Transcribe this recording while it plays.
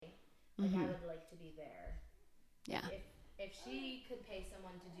Like I would like to be there. Yeah. If she could pay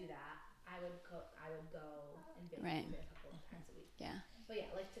someone to do that, I would cook. I would go and bake Right. a couple of times a week. Yeah. But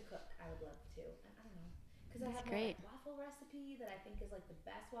yeah, like to cook, I would love to. And I don't know, because I have my great. like, waffle recipe that I think is like the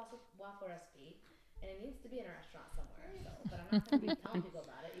best waffle recipe, and it needs to be in a restaurant somewhere. So, but I'm not gonna be telling people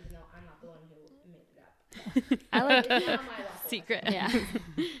about it, even though I'm not the one who made it up. I like It's not my waffle Secret. recipe. Yeah.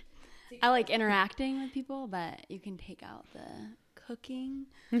 Secret I like recipe. interacting with people, but you can take out the cooking.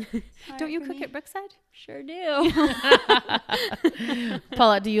 Don't you cook at Brookside? Sure do.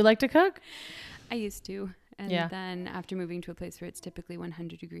 Paula, do you like to cook? I used to. And Yeah. then after moving to a place where it's typically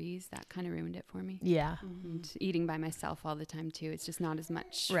 100 degrees, that kind of ruined it for me. Yeah. And eating by myself all the time too. It's just not as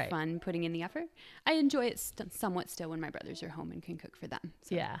much Right. fun putting in the effort. I enjoy it somewhat still when my brothers are home and can cook for them.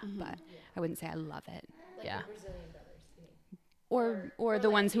 So, Yeah. But I wouldn't say I love it. Like Yeah. the Brazilian brothers. You mean. Or the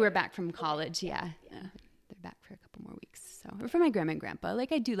like ones who are here. back from college. Yeah. They're back for a couple more weeks. So, or for my grandma and grandpa.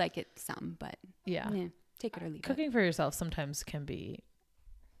 Like I do like it some, but Yeah. take it or leave it. Cooking for yourself sometimes can be,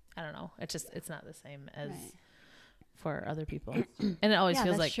 I don't know. It's not the same as Right. for other people. And it always Yeah,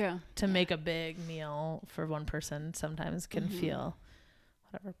 feels that's like true. to make a big meal for one person sometimes can feel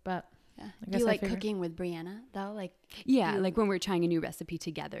whatever. But Yeah. I Do guess you I like figure- cooking with Brianna though? Like, Yeah, you- like when we're trying a new recipe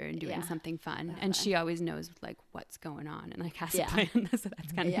together and doing Yeah. something fun. That's And fun. she always knows like what's going on and like has Yeah. a plan. So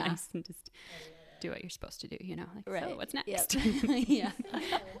that's kind of Yeah. nice and just do what you're supposed to do, you know? Like, so Right. what's Yep. next? Yeah.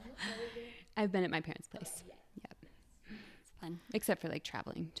 I've been at my parents' place. Yep. It's fun. Except for like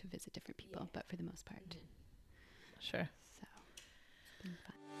traveling to visit different people, but for the most part. sure. So it's been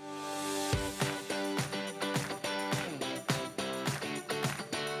fun.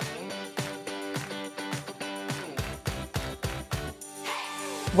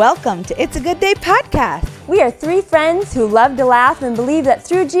 Welcome to It's a Good Day podcast. We are three friends who love to laugh and believe that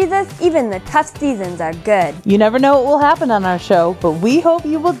through Jesus, even the tough seasons are good. You never know what will happen on our show, but we hope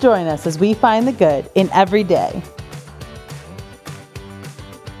you will join us as we find the good in every day.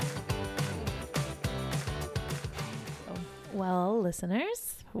 Well,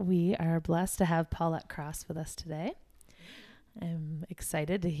 listeners, we are blessed to have Paulette Cross with us today. I'm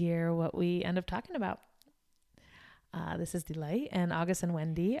excited to hear what we end up talking about. This is Delight, and August and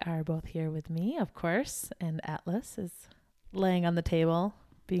Wendy are both here with me, of course, and Atlas is laying on the table,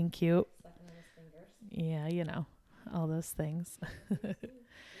 being cute. Yeah, you know, all those things.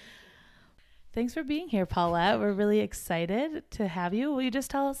 Thanks for being here, Paulette. We're really excited to have you. Will you just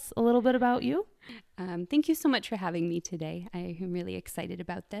tell us a little bit about you? Thank you so much for having me today. I am really excited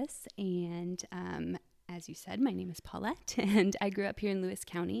about this. And as you said, my name is Paulette, and I grew up here in Lewis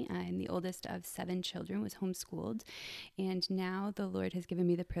County. I'm the oldest of 7 children, was homeschooled. And now the Lord has given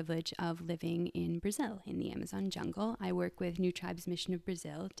me the privilege of living in Brazil, in the Amazon jungle. I work with New Tribes Mission of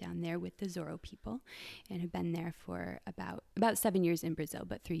Brazil down there with the Zorro people, and have been there for about 7 years in Brazil,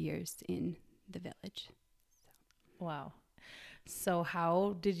 but 3 years in the village. Wow. So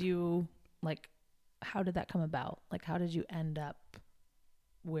how did that come about? Like, how did you end up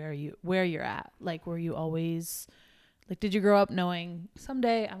where you're at? Like, were you always like, did you grow up knowing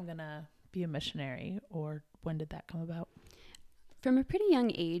someday I'm going to be a missionary, or when did that come about? From a pretty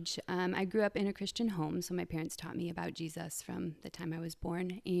young age, I grew up in a Christian home, so my parents taught me about Jesus from the time I was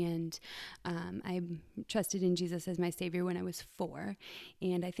born, and I trusted in Jesus as my Savior when I was 4,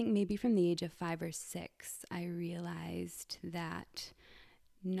 and I think maybe from the age of 5 or 6, I realized that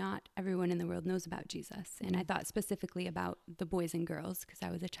not everyone in the world knows about Jesus. And I thought specifically about the boys and girls because I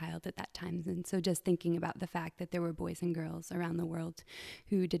was a child at that time. And so just thinking about the fact that there were boys and girls around the world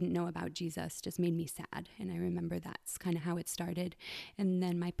who didn't know about Jesus just made me sad. And I remember that's kind of how it started. And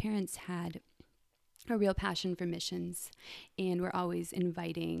then my parents had a real passion for missions and were always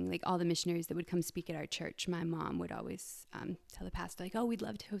inviting like all the missionaries that would come speak at our church. My mom would always tell the pastor like, oh, we'd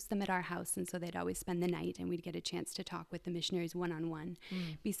love to host them at our house. And so they'd always spend the night and we'd get a chance to talk with the missionaries one-on-one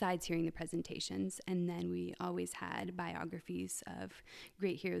besides hearing the presentations. And then we always had biographies of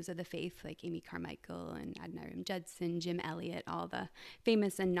great heroes of the faith like Amy Carmichael and Adoniram Judson, Jim Elliot, all the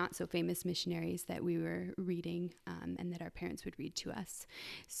famous and not so famous missionaries that we were reading and that our parents would read to us.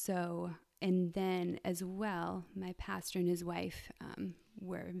 So and then as well, my pastor and his wife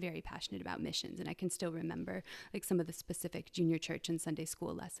were very passionate about missions. And I can still remember like some of the specific junior church and Sunday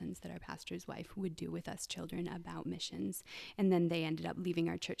school lessons that our pastor's wife would do with us children about missions. And then they ended up leaving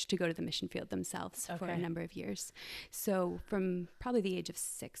our church to go to the mission field themselves for a number of years. So from probably the age of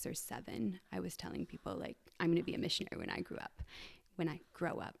 6 or 7, I was telling people like, I'm going to be a missionary when I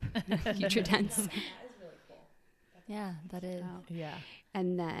grow up, future tense. Yeah, that is. Yeah.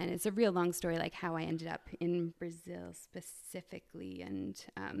 And then it's a real long story, like how I ended up in Brazil specifically. And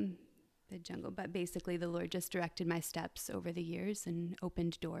the jungle. But basically, the Lord just directed my steps over the years and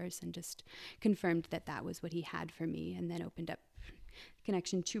opened doors and just confirmed that that was what he had for me, and then opened up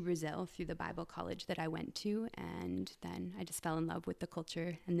connection to Brazil through the Bible college that I went to. And then I just fell in love with the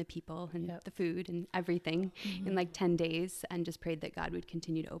culture and the people and the food and everything in like 10 days, and just prayed that God would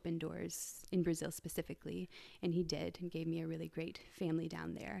continue to open doors in Brazil specifically. And he did, and gave me a really great family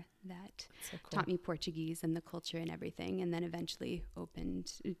down there that taught me Portuguese and the culture and everything. And then eventually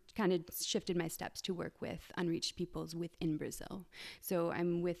kind of shifted my steps to work with unreached peoples within Brazil. So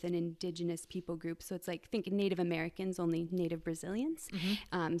I'm with an indigenous people group. So it's like, think Native Americans, only Native Brazilians.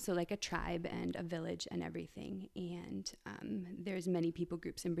 So like a tribe and a village and everything. And there's many people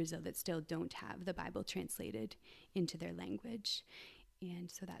groups in Brazil that still don't have the Bible translated into their language. And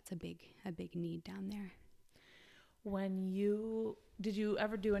so that's a big need down there. Did you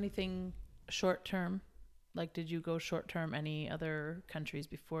ever do anything short term? Like, did you go short term any other countries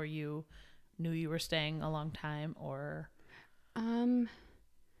before you knew you were staying a long time, or?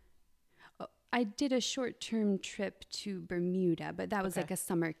 I did a short-term trip to Bermuda, but that was like a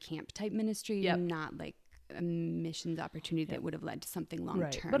summer camp type ministry, not like a missions opportunity that would have led to something long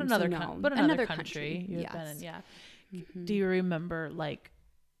term. But another country you've been in, Do you remember like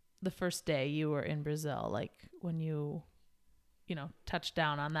the first day you were in Brazil, like when you touched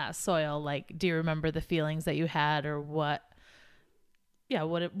down on that soil? Like, do you remember the feelings that you had, or what? Yeah,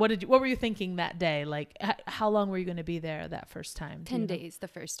 what were you thinking that day? Like, how long were you going to be there that first time? 10 days the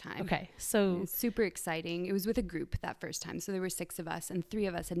first time. Okay, so super exciting. It was with a group that first time. So there were 6 of us, and 3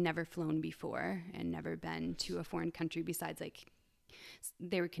 of us had never flown before and never been to a foreign country besides, like,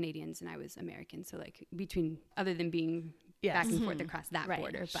 they were Canadians and I was American. So like other than being back and forth across that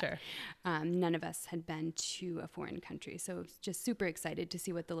border, but none of us had been to a foreign country. So just super excited to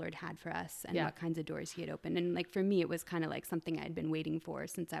see what the Lord had for us and what kinds of doors he had opened. And like for me, it was kind of like something I had been waiting for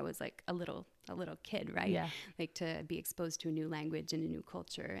since I was like a little kid, right? Yeah. Like to be exposed to a new language and a new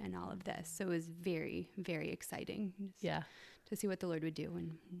culture and all of this. So it was very, very exciting. To see what the Lord would do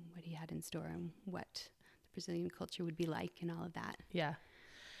and what he had in store and what the Brazilian culture would be like and all of that. Yeah.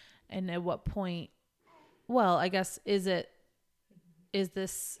 And at what point, well, I guess, is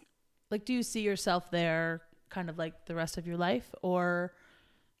this, like, do you see yourself there kind of like the rest of your life, or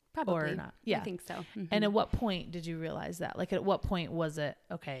probably or not? Yeah. I think so. Mm-hmm. And at what point did you realize that? Like, at what point was it,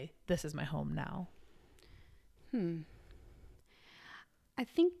 okay, this is my home now? I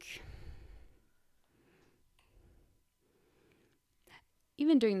think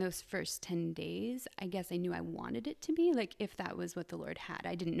even during those first 10 days, I guess I knew I wanted it to be, like, if that was what the Lord had.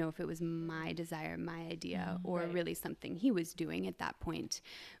 I didn't know if it was my desire, my idea, or really something he was doing at that point.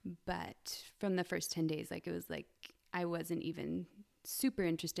 But from the first 10 days, like, it was like I wasn't even super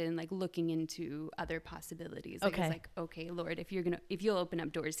interested in like looking into other possibilities. Like, I was like, okay, Lord, if you'll open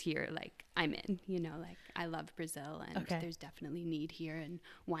up doors here, like, I'm in, like, I love Brazil and there's definitely need here, and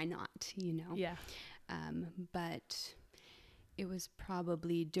why not, Yeah. But it was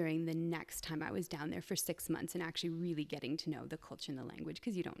probably during the next time I was down there for 6 months and actually really getting to know the culture and the language,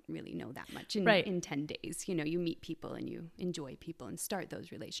 because you don't really know that much in 10 days. You meet people and you enjoy people and start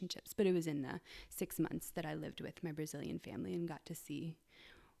those relationships. But it was in the 6 months that I lived with my Brazilian family and got to see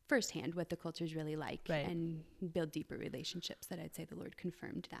firsthand what the culture is really like and build deeper relationships that I'd say the Lord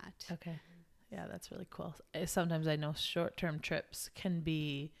confirmed that. Okay. Yeah, that's really cool. Sometimes I know short-term trips can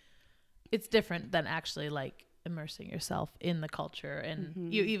be, it's different than actually like immersing yourself in the culture,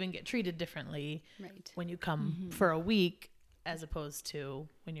 and you even get treated differently when you come for a week as opposed to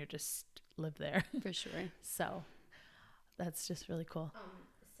when you're just live there. For sure. So that's just really cool.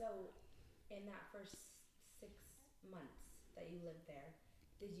 So in that first 6 months that you lived there,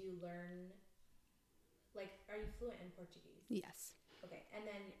 did you learn, like, are you fluent in Portuguese? Yes. Okay. And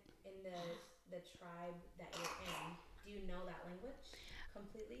then in the tribe that you're in, do you know that language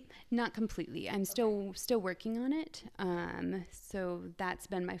completely? Not completely. I'm still working on it. So that's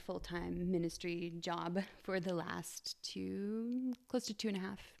been my full-time ministry job for the last close to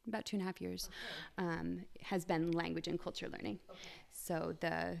 2.5 years, has been language and culture learning. Okay. So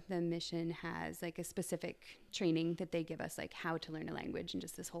the mission has like a specific training that they give us, like how to learn a language and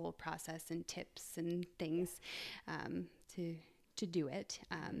just this whole process and tips and things to do it.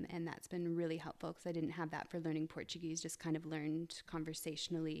 And that's been really helpful because I didn't have that for learning Portuguese, just kind of learned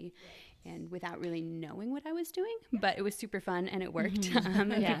conversationally and without really knowing what I was doing, but it was super fun and it worked.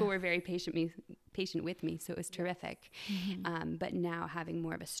 And people were very patient with me, so it was terrific. But now having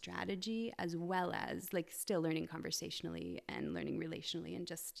more of a strategy, as well as like still learning conversationally and learning relationally, and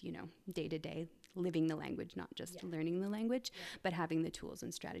just, you know, day to day living the language, not just learning the language, but having the tools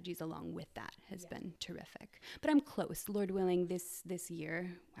and strategies along with that has been terrific. But I'm close, Lord willing, this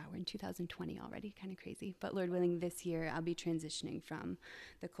year. Wow, we're in 2020 already, kind of crazy. But Lord willing, this year I'll be transitioning from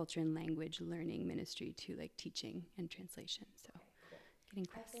the culture and language learning ministry to like teaching and translation. So getting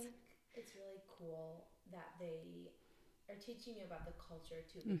close. I think it's really cool that they are teaching you about the culture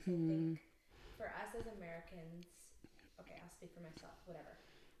too. Because I think for us as Americans, okay, I'll speak for myself, whatever.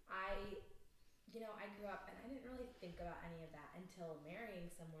 I grew up and I didn't really think about any of that until marrying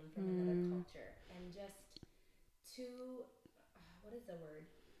someone from another culture, and just to, what is the word?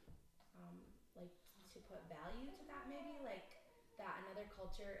 Like to put value to that, maybe, like that another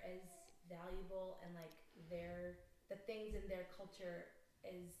culture is valuable, and like the things in their culture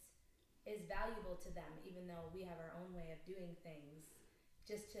is valuable to them, even though we have our own way of doing things.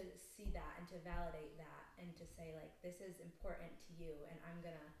 Just to see that and to validate that and to say like, this is important to you and I'm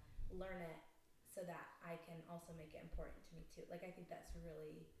gonna learn it so that I can also make it important to me too. Like, I think that's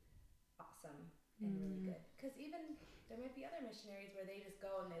really awesome and really good. Because even there might be other missionaries where they just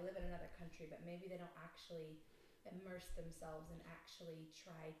go and they live in another country, but maybe they don't actually immerse themselves and actually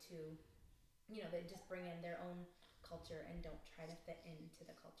try to, you know, they just bring in their own culture and don't try to fit into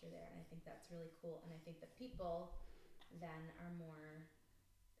the culture there. And I think that's really cool. And I think the people then are more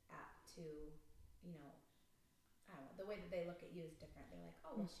apt to, you know, I don't know, the way that they look at you is different. They're like,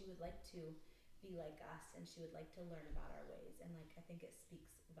 oh, well, she would like to be like us and she would like to learn about our ways. And like, I think it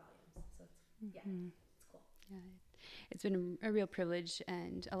speaks volumes. So it's, it's cool. Yeah, it's been a real privilege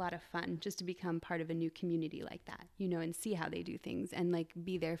and a lot of fun just to become part of a new community like that, you know, and see how they do things and like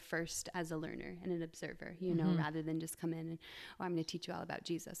be there first as a learner and an observer, you know, rather than just come in and, oh, I'm going to teach you all about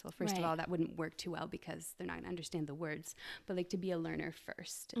Jesus. Well, first of all, that wouldn't work too well because they're not going to understand the words, but like to be a learner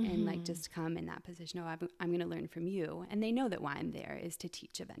first and like just come in that position. Oh, I'm going to learn from you. And they know that why I'm there is to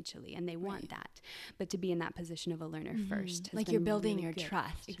teach eventually, and they want that. But to be in that position of a learner first, has like been you're building really your good.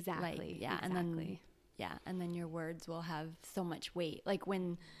 trust. Exactly. Like, and then your words will have so much weight. Like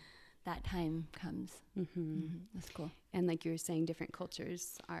when that time comes. That's cool. And like you were saying, different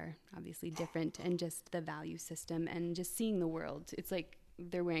cultures are obviously different, and just the value system and just seeing the world. It's like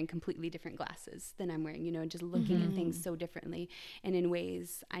they're wearing completely different glasses than I'm wearing, you know, just looking at things so differently and in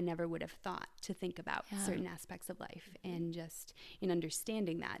ways I never would have thought to think about certain aspects of life. And just in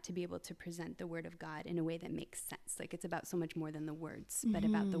understanding that, to be able to present the word of God in a way that makes sense. Like it's about so much more than the words, but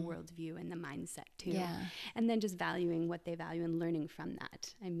about the worldview and the mindset too. Yeah. And then just valuing what they value and learning from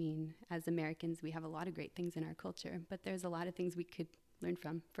that. I mean, as Americans, we have a lot of great things in our culture, but there's a lot of things we could learn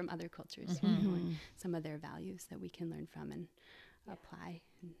from other cultures, you know, and some of their values that we can learn from and apply.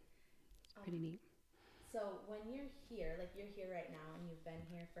 And it's pretty neat. So when you're here, like you're here right now and you've been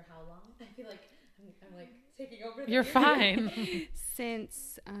here for how long? I feel like I'm like taking over. You're fine.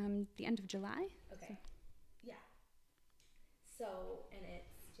 Since the end of July. Okay. Yeah. So, and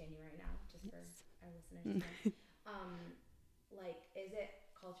it's January now, just for our listeners to know. Like, is it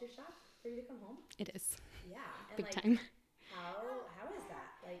culture shock for you to come home? It is. Yeah. And Big like, time. How is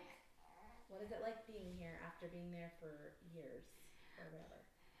that? Like, what is it like being here after being there for years or whatever?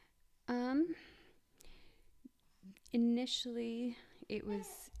 Initially, it was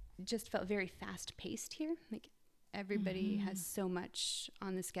just felt very fast paced here. Like everybody has so much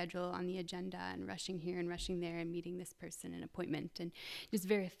on the schedule, on the agenda, and rushing here and rushing there and meeting this person, an appointment, and just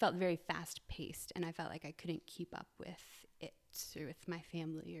felt very fast paced. And I felt like I couldn't keep up with it, or with my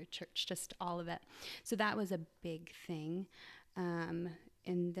family or church, just all of it. So that was a big thing. And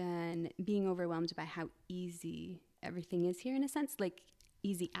then being overwhelmed by how easy everything is here, in a sense, like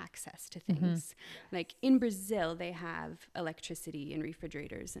easy access to things. Like in Brazil, they have electricity and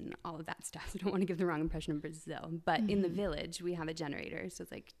refrigerators and all of that stuff. I don't want to give the wrong impression of Brazil, but in the village, we have a generator. So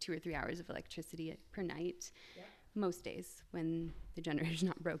it's like 2 or 3 hours of electricity per night. Most days when the generator's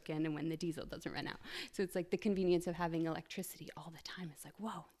not broken and when the diesel doesn't run out. So it's like the convenience of having electricity all the time. It's like,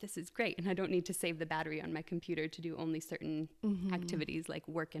 whoa, this is great. And I don't need to save the battery on my computer to do only certain activities like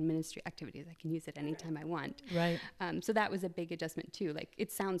work and ministry activities. I can use it anytime I want. Right. So that was a big adjustment too. Like it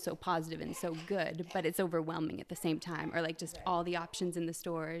sounds so positive and so good, but it's overwhelming at the same time. Or like just all the options in the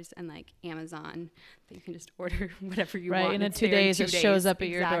stores and like Amazon that you can just order whatever you want. Right. And in 2 days, it shows up at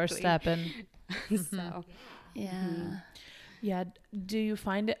your doorstep. And so... Yeah. Do you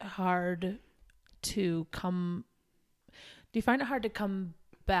find it hard to come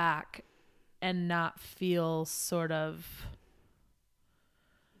back and not feel sort of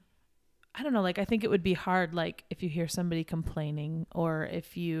I don't know, like, I think it would be hard, like, if you hear somebody complaining, or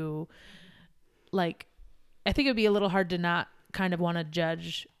if you, like, I think it would be a little hard to not kind of want to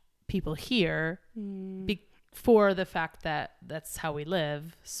judge people here for the fact that that's how we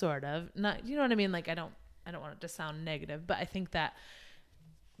live, sort of. Not, you know what I mean? Like, I don't want it to sound negative, but I think that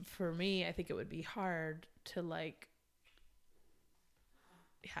for me, I think it would be hard to, like,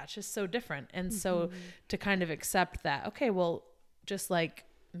 yeah, it's just so different. And so to kind of accept that, okay, well, just like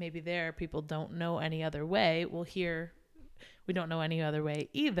maybe there people don't know any other way, well, here we don't know any other way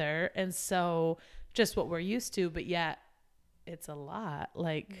either. And so just what we're used to, but yet it's a lot.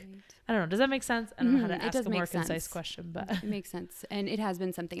 Like, I don't know. Does that make sense? I don't know how to ask a more concise question, but it makes sense. And it has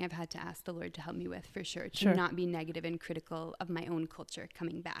been something I've had to ask the Lord to help me with, for sure, to not be negative and critical of my own culture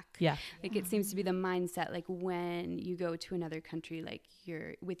coming back. Yeah. Like, it seems to be the mindset, like, when you go to another country, like,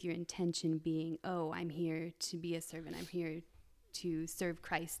 you're with your intention being, oh, I'm here to be a servant. I'm here to serve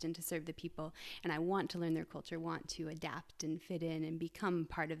Christ and to serve the people. And I want to learn their culture, want to adapt and fit in and become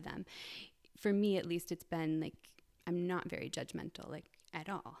part of them. For me, at least, it's been like, I'm not very judgmental, like, at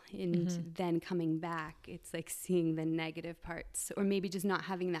all. And then coming back, it's like seeing the negative parts, or maybe just not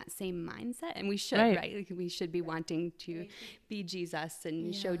having that same mindset. And we should, right? Like, we should be wanting to be Jesus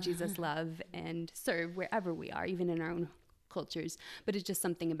and show Jesus love and serve wherever we are, even in our own cultures. But it's just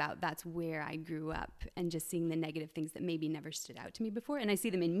something about, that's where I grew up, and just seeing the negative things that maybe never stood out to me before. And I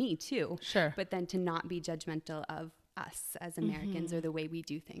see them in me too. Sure. But then to not be judgmental of us as Americans or the way we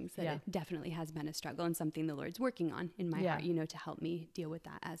do things, that it definitely has been a struggle, and something the Lord's working on in my heart, you know, to help me deal with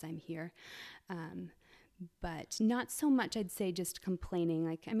that as I'm here. But not so much, I'd say, just complaining.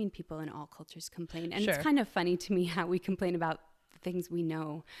 Like, I mean, people in all cultures complain. And it's kind of funny to me how we complain about things we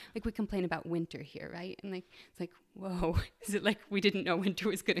know. Like, we complain about winter here, right? And like, it's like, whoa, is it like we didn't know winter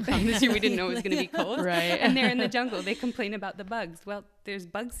was going to come this year? We didn't know it was going to be cold. Right. And they're in the jungle. They complain about the bugs. Well, there's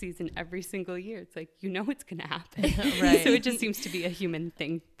bug season every single year. It's like, you know, it's going to happen. Right. So it just seems to be a human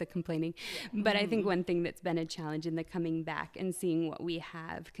thing, the complaining. But I think one thing that's been a challenge in the coming back and seeing what we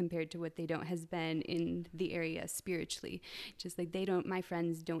have compared to what they don't has been in the area spiritually. Just like, my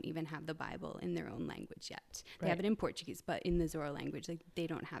friends don't even have the Bible in their own language yet. They have it in Portuguese, but in the Zoro language, like, they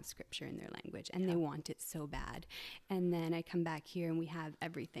don't have scripture in their language, and they want it so bad. And then I come back here and we have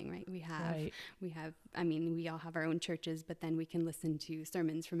everything, right? We have, I mean, we all have our own churches, but then we can listen to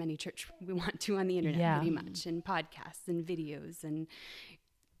sermons from any church we want to on the internet, pretty much, and podcasts and videos and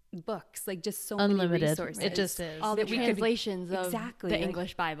books, like, just so unlimited many resources. It just is. All the translations of the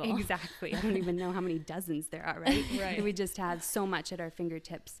English Bible. Exactly. I don't even know how many dozens there are, right? Right. We just have so much at our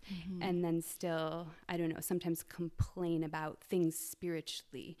fingertips. And then still, I don't know, sometimes complain about things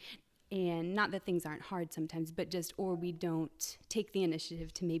spiritually. And not that things aren't hard sometimes, but just, or we don't take the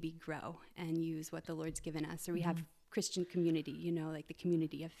initiative to maybe grow and use what the Lord's given us. Or we have Christian community, you know, like the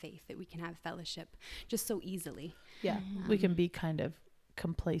community of faith, that we can have fellowship just so easily. Yeah. We can be kind of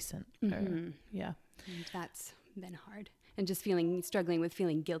complacent. And that's been hard. And just struggling with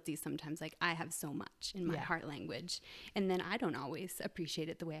feeling guilty sometimes, like, I have so much in my heart language, and then I don't always appreciate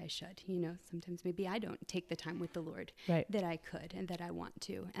it the way I should. You know, sometimes maybe I don't take the time with the Lord that I could and that I want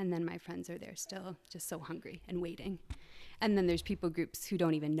to. And then my friends are there still, just so hungry and waiting. And then there's people groups who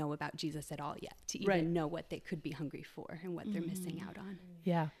don't even know about Jesus at all yet, to even know what they could be hungry for and what they're missing out on.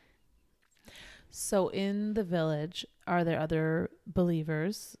 Yeah. So in the village, are there other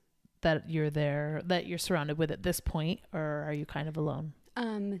believers that you're surrounded with at this point, or are you kind of alone?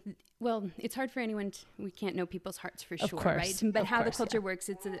 Well, it's hard for anyone we can't know people's hearts for sure, course, right? But how the culture works,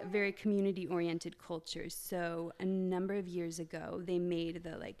 it's a very community-oriented culture. So a number of years ago, they made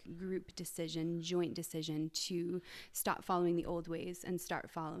the group decision, joint decision, to stop following the old ways and start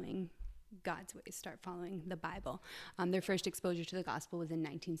following God's ways, start following the Bible. Their first exposure to the gospel was in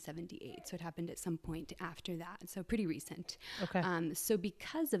 1978, so it happened at some point after that, so pretty recent. Okay. So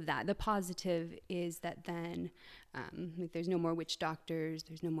because of that, the positive is that then there's no more witch doctors,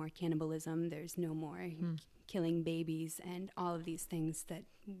 there's no more cannibalism, there's no more killing babies, and all of these things that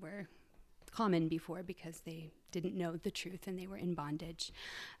were common before because they didn't know the truth and they were in bondage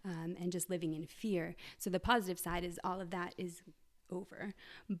and just living in fear. So the positive side is all of that is over.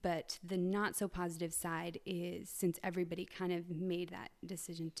 But the not so positive side is, since everybody kind of made that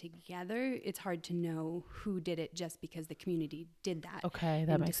decision together, it's hard to know who did it just because the community did that. Okay,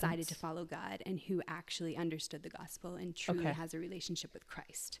 that and makes decided sense. to follow God, and who actually understood the gospel and truly has a relationship with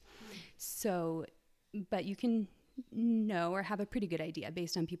Christ. So, but you can know or have a pretty good idea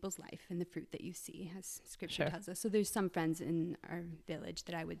based on people's life and the fruit that you see, as scripture tells us. So there's some friends in our village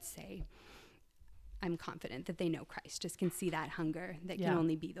that I would say I'm confident that they know Christ, just can see that hunger that Yeah. can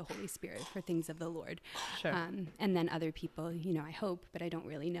only be the Holy Spirit for things of the Lord. Sure. And then other people, you know, I hope, but I don't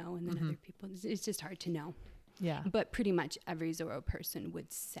really know. And then other people, it's just hard to know. Yeah. But pretty much every Zorro person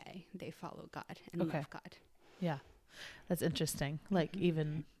would say they follow God and Okay. love God. Yeah. That's interesting. Like,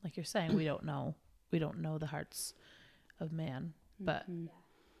 even like you're saying, we don't know the hearts of man, but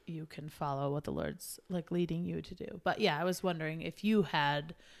you can follow what the Lord's like leading you to do. But yeah, I was wondering if you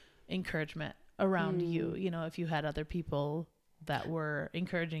had encouragement around you, you know, if you had other people that were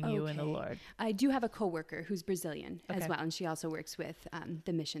encouraging you in the Okay. Lord. I do have a coworker who's Brazilian as Okay. well, and she also works with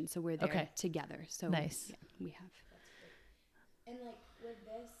the mission, so we're there Okay. together. So Nice. yeah, we have. And like with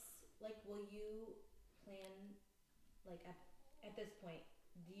this, like, will you plan, like at this point,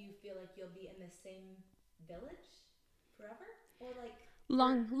 do you feel like you'll be in the same village forever, or like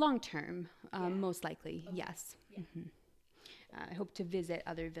Long term, Yeah. most likely, Okay. yes. Yeah. I hope to visit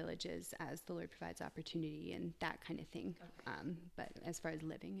other villages as the Lord provides opportunity and that kind of thing. Okay. But as far as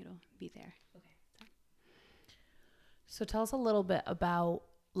living, it'll be there. okay? So tell us a little bit about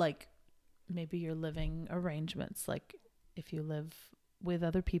like maybe your living arrangements, like if you live with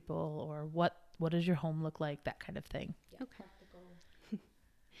other people, or what does your home look like, that kind of thing. Yeah, Okay. practical.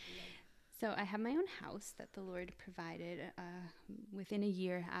 So I have my own house that the Lord provided within a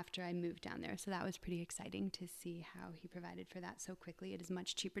year after I moved down there. So that was pretty exciting to see how he provided for that so quickly. It is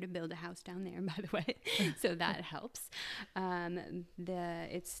much cheaper to build a house down there, by the way. So that helps.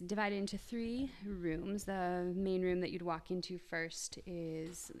 It's divided into 3 rooms. The main room that you'd walk into first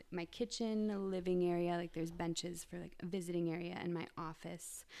is my kitchen, a living area, like there's benches for like a visiting area, and my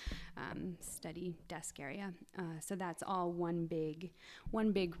office, study desk area. So that's all one big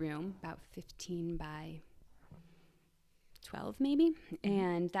room, about 15 by 12 maybe,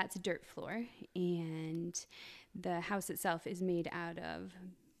 and that's a dirt floor, and the house itself is made out of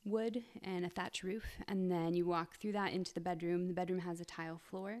wood and a thatch roof, and then you walk through that into the bedroom. The bedroom has a tile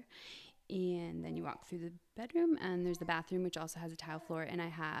floor, and then you walk through the bedroom and there's the bathroom, which also has a tile floor, and I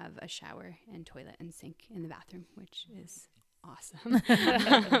have a shower and toilet and sink in the bathroom, which is awesome.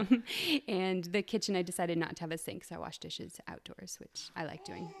 And the kitchen, I decided not to have a sink, so I wash dishes outdoors, which I like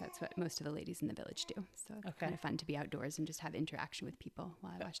doing. That's what most of the ladies in the village do. So it's kind of fun to be outdoors and just have interaction with people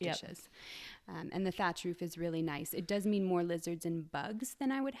while I wash dishes. And the thatch roof is really nice. It does mean more lizards and bugs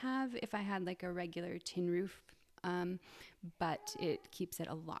than I would have if I had like a regular tin roof. But it keeps it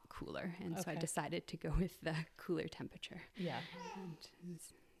a lot cooler, and so I decided to go with the cooler temperature. Yeah. And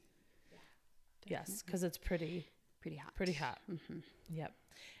it's Yes, because it's pretty hot. Pretty hot. Mm-hmm. Yep.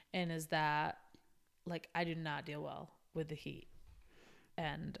 And is that like, I do not deal well with the heat,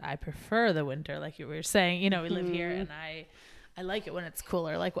 and I prefer the winter. Like you were saying, you know, we live here, and I like it when it's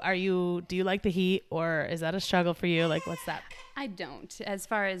cooler. Like, do you like the heat, or is that a struggle for you? Like, what's that? I don't. As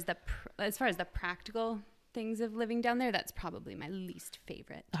far as the practical things of living down there, that's probably my least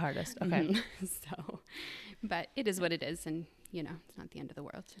favorite. The hardest. Okay. So, but it is what it is, and you know, it's not the end of the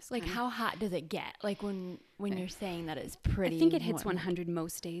world. Just Like, kinda- how hot does it get? Like, when you're saying that it's pretty I think it hits warm. 100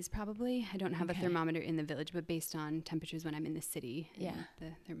 most days, probably. I don't have a thermometer in the village, but based on temperatures when I'm in the city,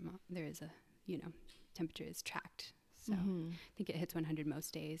 there is a, you know, temperature is tracked. So Mm-hmm. I think it hits 100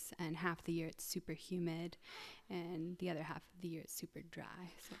 most days, and half the year it's super humid, and the other half of the year it's super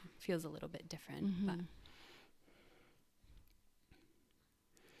dry. So it feels a little bit different, but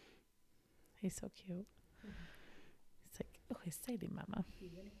He's so cute. He's like, oh, exciting, mama.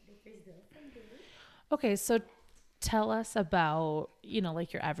 Okay, so tell us about, you know,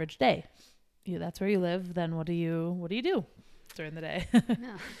 like your average day. That's where you live. Then what do you do during the day?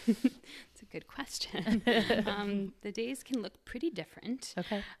 no, it's a good question. The days can look pretty different.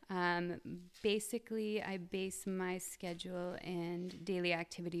 Okay. Basically, I base my schedule and daily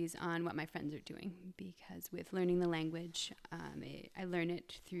activities on what my friends are doing, because with learning the language, I learn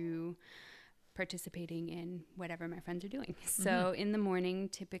it through participating in whatever my friends are doing. So in the morning,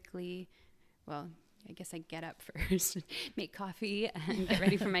 typically, well, I guess I get up first, make coffee, and get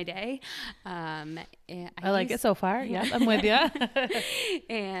ready for my day. I like it so far. Yeah, I'm with you.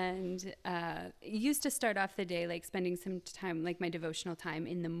 And used to start off the day like spending some time, like my devotional time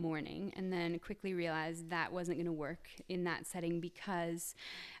in the morning, and then quickly realized that wasn't going to work in that setting, because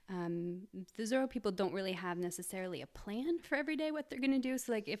the Zorro people don't really have necessarily a plan for every day what they're going to do.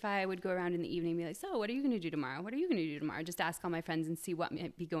 So like if I would go around in the evening and be like, so what are you going to do tomorrow? What are you going to do tomorrow? Just ask all my friends and see what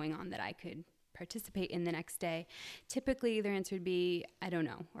might be going on that I could participate in the next day. Typically their answer would be, I don't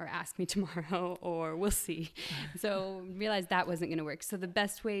know, or ask me tomorrow, or we'll see. So realized that wasn't going to work. So the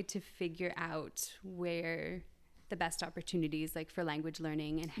best way to figure out where the best opportunities like for language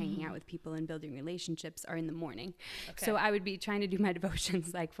learning and hanging out with people and building relationships are in the morning. Okay. So I would be trying to do my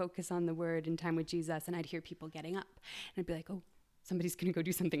devotions, like focus on the word and time with Jesus, and I'd hear people getting up and I'd be like, oh, somebody's going to go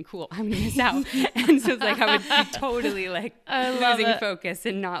do something cool. I'm going to miss out. And so it's like I would be totally like losing focus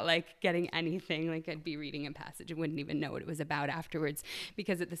and not like getting anything. Like I'd be reading a passage and wouldn't even know what it was about afterwards,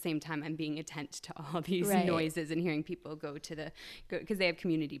 because at the same time I'm being attentive to all these noises and hearing people go because they have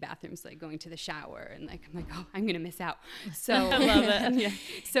community bathrooms, like going to the shower, and like I'm like, oh, I'm going to miss out. So I love it. yeah.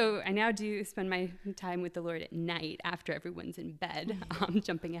 So I now do spend my time with the Lord at night after everyone's in bed,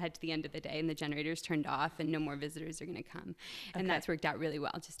 jumping ahead to the end of the day and the generator's turned off and no more visitors are going to come. And that's worked out really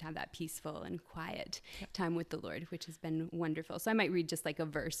well, just to have that peaceful and quiet time with the Lord, which has been wonderful. So I might read just like a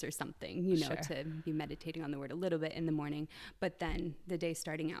verse or something, you know, to be meditating on the word a little bit in the morning, but then the day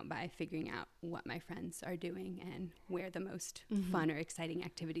starting out by figuring out what my friends are doing and where the most fun or exciting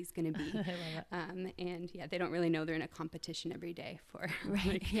activity is going to be. And yeah, they don't really know they're in a competition every day for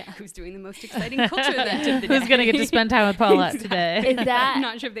who's doing the most exciting culture event of the day. Who's going to get to spend time with Paulette today? Is that I'm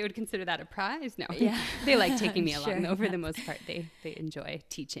not sure if they would consider that a prize. No, they like taking me along though. For the most part, they enjoy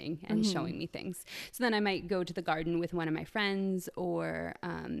teaching and showing me things. So then I might go to the garden with one of my friends, or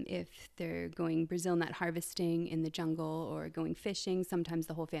if they're going Brazil nut harvesting in the jungle or going fishing, sometimes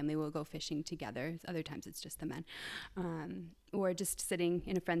the whole family will go fishing together. Other times it's just the men. Or just sitting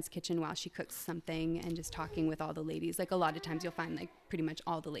in a friend's kitchen while she cooks something and just talking with all the ladies. Like a lot of times you'll find like pretty much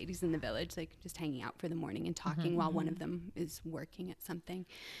all the ladies in the village, like just hanging out for the morning and talking while one of them is working at something.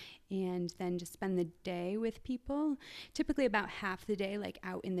 And then just spend the day with people, typically about half the day, like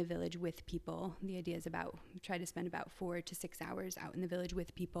out in the village with people. The idea is try to spend about 4 to 6 hours out in the village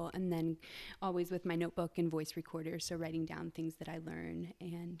with people, and then always with my notebook and voice recorder. So writing down things that I learn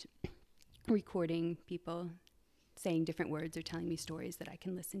and recording people saying different words or telling me stories that I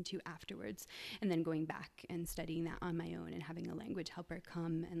can listen to afterwards, and then going back and studying that on my own and having a language helper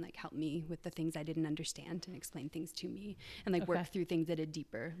come and like help me with the things I didn't understand and explain things to me and like work through things at a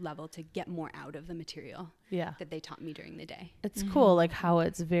deeper level to get more out of the material that they taught me during the day. It's cool, like how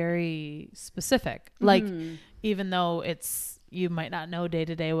it's very specific. Like even though you might not know day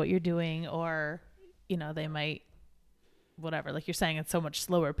to day what you're doing, or you know, they might whatever, like you're saying, it's so much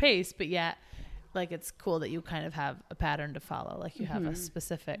slower pace, but yet like it's cool that you kind of have a pattern to follow, like you have a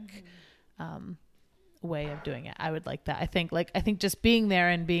specific way of doing it. I would like that. I think just being there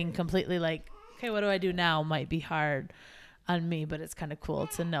and being completely like, okay, what do I do now might be hard on me, but it's kind of cool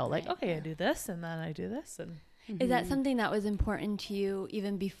to know like, okay, I do this and then I do this. And is that something that was important to you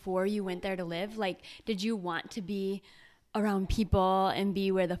even before you went there to live? Like, did you want to be around people and be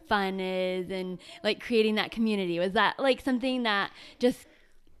where the fun is and like creating that community? Was that like something that just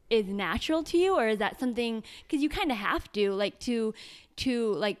is natural to you, or is that something, because you kind of have to like to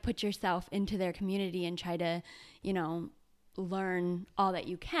like put yourself into their community and try to, you know, learn all that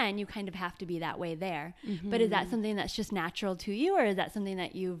you can, you kind of have to be that way there. But is that something that's just natural to you, or is that something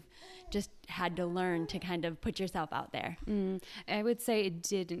that you've just had to learn to kind of put yourself out there? I would say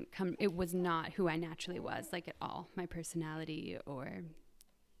it was not who I naturally was, like at all, my personality, or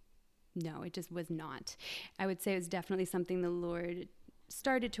no, it just was not. I would say it was definitely something the Lord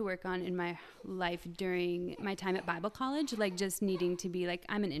started to work on in my life during my time at Bible college, like just needing to be like,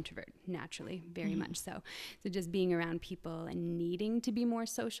 I'm an introvert naturally, very much so. So just being around people and needing to be more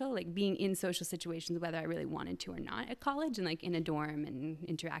social, like being in social situations, whether I really wanted to or not at college, and like in a dorm and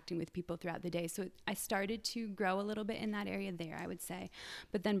interacting with people throughout the day. So I started to grow a little bit in that area there, I would say.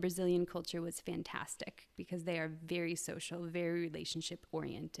 But then Brazilian culture was fantastic because they are very social, very relationship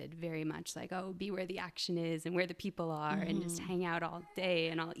oriented, very much like, oh, be where the action is and where the people are and just hang out all day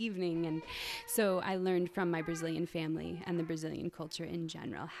and all evening. And so I learned from my Brazilian family and the Brazilian culture in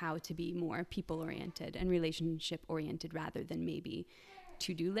general how to be more people oriented and relationship oriented rather than maybe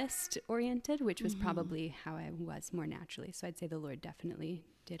to-do list oriented, which was probably how I was more naturally. So I'd say the Lord definitely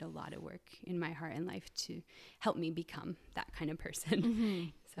did a lot of work in my heart and life to help me become that kind of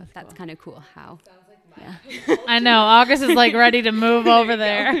person. So that's kind of cool how. Sounds like my I know August is like ready to move over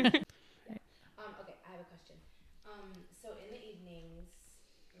there. Okay, I have a question. So in the evenings,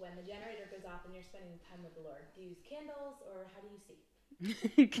 when the generator goes off and you're spending time with the Lord, do you use candles or how do you see?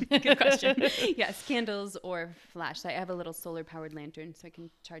 Good question. Yes, candles or flashlight. I have a little solar powered lantern so I can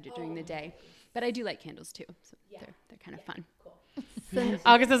charge it during the day. But I do like candles too. So they're kind of fun. Cool.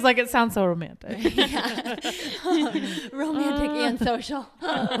 August is like, it sounds so romantic. Romantic and social.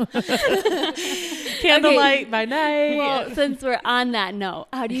 Candlelight by night. Well, since we're on that note,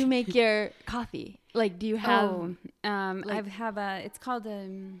 how do you make your coffee? Like, do you have? I have it's called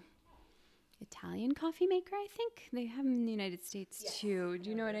Italian coffee maker, I think. They have them in the United States too. Do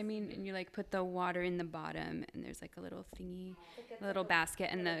you know what I mean? And you like put the water in the bottom and there's like a little thingy, a little basket,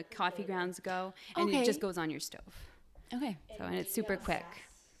 and the coffee grounds go, and it just goes on your stove. Okay. So, and it's super quick.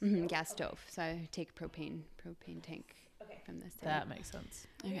 Gas stove. So I take propane tank from the city. That makes sense.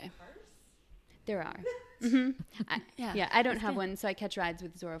 Okay. There are. I don't have one, so I catch rides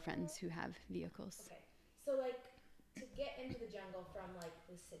with Zorro friends who have vehicles. Okay. So like to get into the jungle from like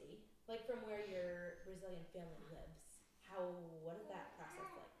the city, like from where your Brazilian family lives, what is that process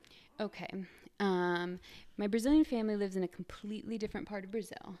like? Okay. My Brazilian family lives in a completely different part of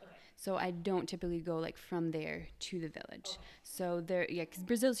Brazil. Okay. So I don't typically go like from there to the village. Okay. So because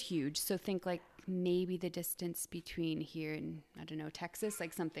Brazil's huge. So think like maybe the distance between here and, I don't know, Texas,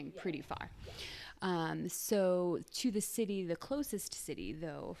 like something pretty far. Yeah. So to the city, the closest city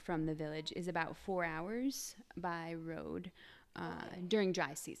though from the village is about 4 hours by road. During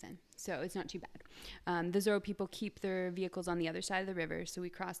dry season, so it's not too bad. The Zorro people keep their vehicles on the other side of the river, so we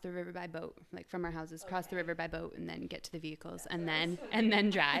cross the river by boat, like from our houses, cross the river by boat, and then get to the vehicles, and then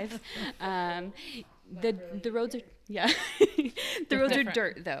drive. The roads are the roads are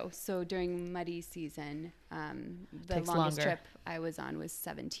dirt though. So during muddy season, the Takes longest longer. trip I was on was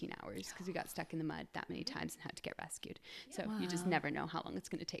 17 hours because we got stuck in the mud that many times and had to get rescued. So you just never know how long it's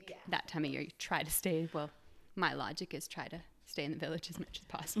going to take that time of year. You try to stay. Well, my logic is try to stay in the village as much as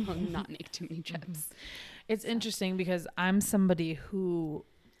possible and not make too many trips. It's interesting because I'm somebody who,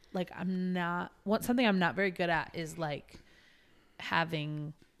 like, something I'm not very good at is like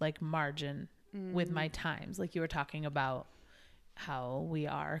having like margin with my times. Like you were talking about how we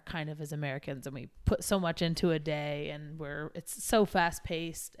are kind of as Americans and we put so much into a day and it's so fast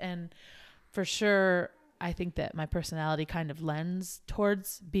paced. And for sure, I think that my personality kind of lends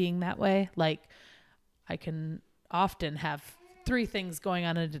towards being that way. Like I can often have 3 things going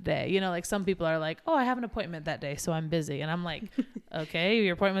on in a day. You know, like some people are like, oh, I have an appointment that day, so I'm busy. And I'm like, okay,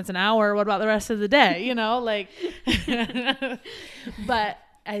 your appointment's an hour. What about the rest of the day? You know, like, but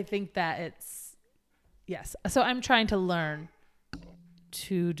I think that yes. So I'm trying to learn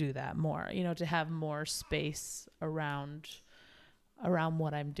to do that more, you know, to have more space around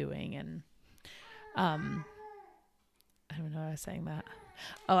what I'm doing. And, I don't know why I was saying that.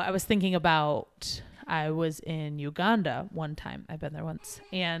 Oh, I was thinking about, I was in Uganda one time. I've been there once.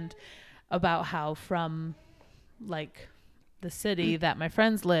 And about how from like the city that my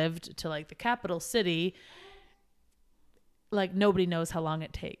friends lived to like the capital city, like nobody knows how long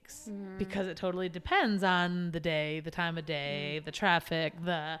it takes because it totally depends on the day, the time of day, the traffic,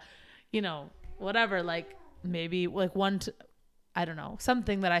 the, you know, whatever, like maybe like I don't know,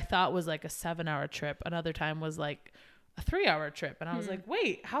 something that I thought was like a 7-hour trip. Another time was like a 3-hour trip. And I was like,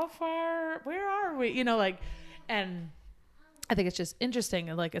 wait, how far, where are we? You know, like, and I think it's just interesting.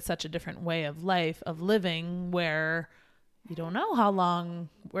 And like, it's such a different way of life, of living where you don't know how long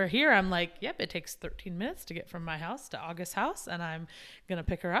we're here. I'm like, yep, it takes 13 minutes to get from my house to August's house. And I'm going to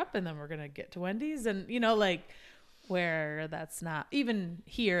pick her up and then we're going to get to Wendy's. And, you know, like where that's not even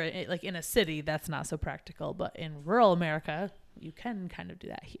here, like in a city, that's not so practical, but in rural America, you can kind of do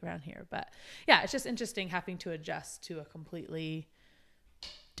that around here. But yeah, it's just interesting having to adjust to a completely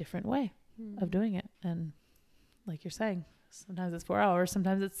different way of doing it. And like you're saying, sometimes it's 4 hours,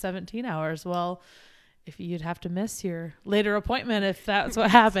 sometimes it's 17 hours. Well, if you'd have to miss your later appointment, if that's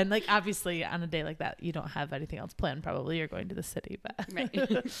what happened, like obviously on a day like that, you don't have anything else planned. Probably you're going to the city, but So you get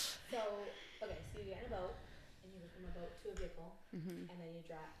in a boat and you go from a boat to a vehicle and then you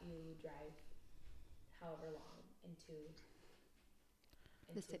drive however long into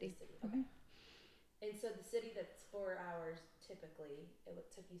the city. Okay. And so the city that's 4 hours, typically,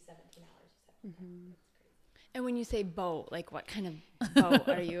 took you 17 hours. That's crazy. And when you say boat, like what kind of boat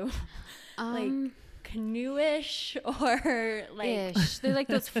are you? Like canoe-ish or like? Ish. They're like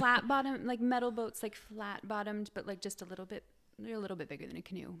those flat bottom, like metal boats, like flat bottomed, but like just they're a little bit bigger than a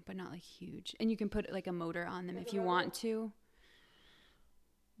canoe, but not like huge. And you can put like a motor on them if you want to.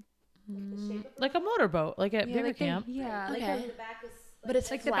 like a motorboat, like at Beaver like Camp. The back is But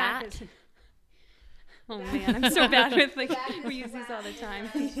it's Like flat. the back is. Oh man, I'm so bad with like we use these all the time.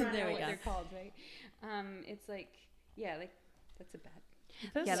 There we what go. they're called, right? It's like like that's a bad.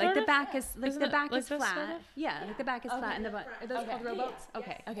 That's Yeah, sort like the of- back is like isn't the it back like is this flat. sort of? Yeah, like the back is flat and the butt. Are those called rowboats?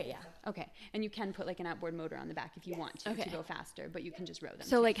 Okay. Okay, yeah. Okay. And you can put like an outboard motor on the back if you want to Okay. go faster, but you can just row them.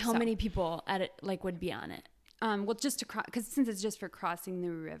 So too. like how many people at it like would be on it? Well, just to cross, because since it's just for crossing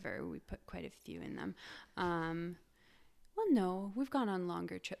the river, we put quite a few in them. Well, no, we've gone on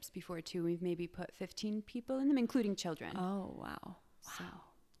longer trips before too. We've maybe put 15 people in them, including children. Oh, wow. So,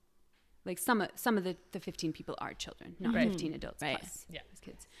 like some of the 15 people are children, not Right. 15 adults Right. plus Yeah.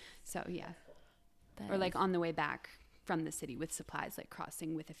 kids. So yeah, or like on the way back from the city with supplies, like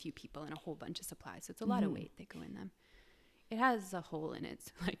crossing with a few people and a whole bunch of supplies. So it's a lot of weight that go in them. It has a hole in it,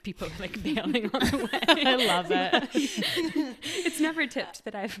 so like people are like bailing on the way. I love it. It's never tipped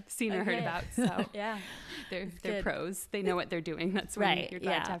that I've seen or heard about. So Yeah. they're good. pros. They know what they're doing. That's when Right, you're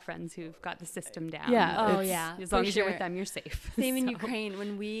glad yeah. to have friends who've got the system down. Yeah. Oh, It's- yeah. As for long as you're sure. with them, you're safe. Same in So- Ukraine.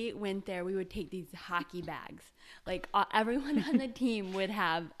 When we went there, we would take these hockey bags. Like everyone on the team would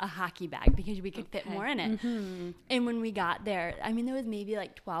have a hockey bag because we could fit more in it. And when we got there, I mean, there was maybe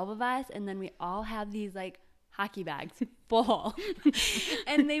like 12 of us, and then we all had these like hockey bags full.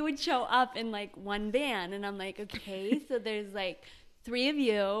 And they would show up in like one van, and I'm like, okay, so there's like 3 of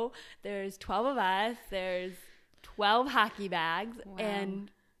you, there's 12 of us, there's 12 hockey bags,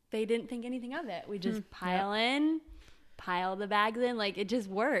 and they didn't think anything of it. We just pile the bags in, like it just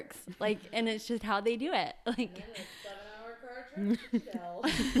works, like, and it's just how they do it. Like, 7-hour car trip still.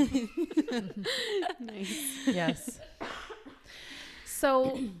 Yes.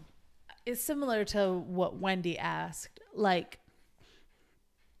 So it's similar to what Wendy asked. Like,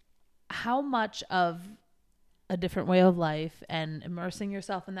 how much of a different way of life and immersing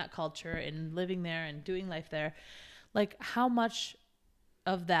yourself in that culture and living there and doing life there, like how much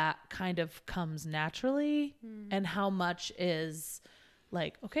of that kind of comes naturally and how much is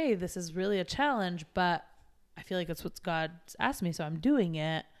like, okay, this is really a challenge, but I feel like that's what God's asked me, so I'm doing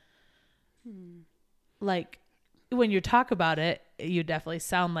it. Like, when you talk about it, you definitely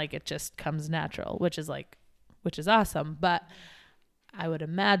sound like it just comes natural, which is awesome. But I would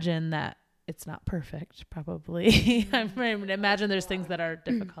imagine that it's not perfect, probably. I would imagine there's things that are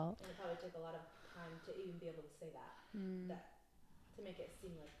difficult. And it probably took a lot of time to even be able to say that to make it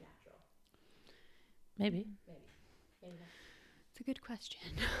seem like natural. Maybe. Maybe not. It's a good question.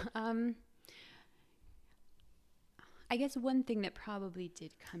 I guess one thing that probably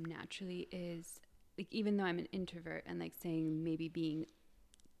did come naturally is, like, even though I'm an introvert and like saying maybe being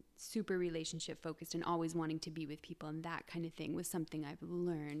super relationship focused and always wanting to be with people and that kind of thing was something I've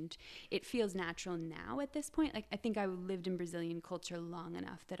learned. It feels natural now at this point. Like, I think I lived in Brazilian culture long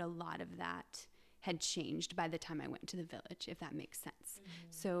enough that a lot of that had changed by the time I went to the village, if that makes sense.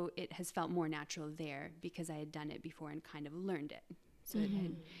 So it has felt more natural there because I had done it before and kind of learned it. So it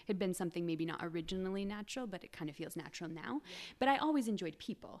had been something maybe not originally natural, but it kind of feels natural now. But I always enjoyed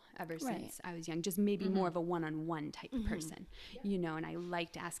people ever since I was young, just maybe more of a one-on-one type person, you know, and I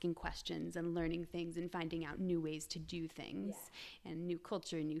liked asking questions and learning things and finding out new ways to do things and new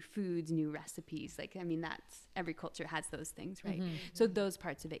culture, new foods, new recipes. Like, I mean, that's, every culture has those things, right? So those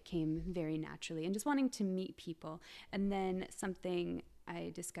parts of it came very naturally, and just wanting to meet people. And then something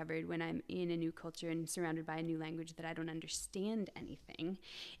I discovered when I'm in a new culture and surrounded by a new language that I don't understand anything,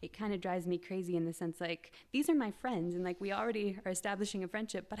 it kind of drives me crazy in the sense, like, these are my friends and like we already are establishing a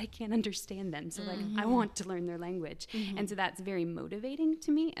friendship, but I can't understand them. So like I want to learn their language. And so that's very motivating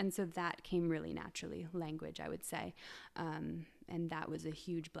to me. And so that came really naturally, language, I would say. And that was a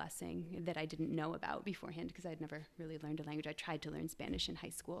huge blessing that I didn't know about beforehand because I'd never really learned a language. I tried to learn Spanish in high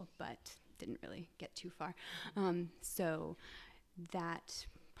school, but didn't really get too far. So that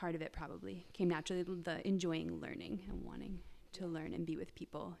part of it probably came naturally, the enjoying learning and wanting to learn and be with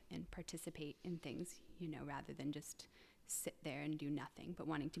people and participate in things, you know, rather than just sit there and do nothing, but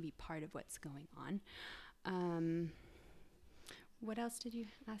wanting to be part of what's going on. What else did you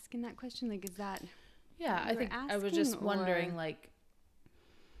ask in that question? Like, is that... Yeah, I you were think I was just asking, wondering, or- like,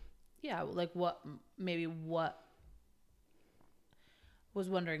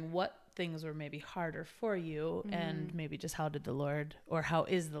 what things were maybe harder for you, and maybe just how did the Lord, or how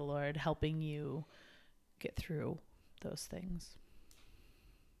is the Lord helping you get through those things?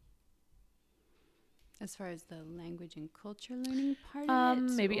 As far as the language and culture learning part of it?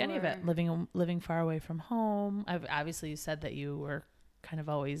 Maybe any of it. or- Living far away from home. Obviously, you said that you were kind of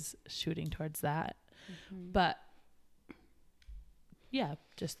always shooting towards that, but yeah,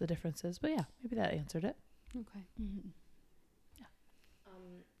 just the differences. But yeah, maybe that answered it. Okay.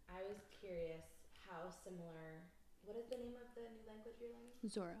 I was curious how similar. What is the name of the new language you're learning?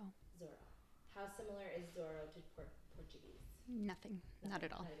 Zorro. Zorro. How similar is Zorro to Portuguese? Nothing. Not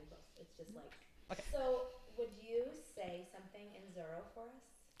at all. Not even close. It's just like. Okay. So, would you say something in Zorro for us?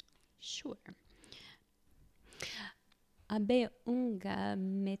 Sure. Abe unga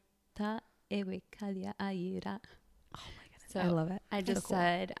meta ewekalia aira. So I love it. I just cool.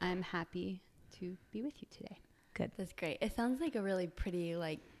 said, I'm happy to be with you today. That's great. It sounds like a really pretty,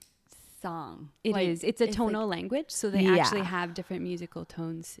 like, song. It Like, is. It's a like- tonal language, so they Yeah. actually have different musical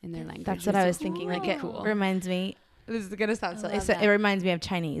tones in their language. That's what I was thinking. Like, it cool. reminds me. This is gonna sound silly. It reminds me of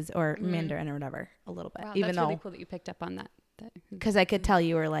Chinese or Mandarin or whatever a little bit. Wow, even that's though, really cool that you picked up on that. because I could tell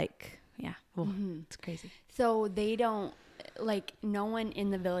you were like Yeah. Well, Mm-hmm. it's crazy. So they don't, like, no one in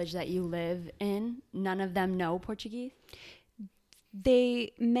the village that you live in, none of them know Portuguese?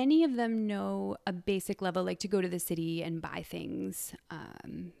 Many of them know a basic level, like to go to the city and buy things,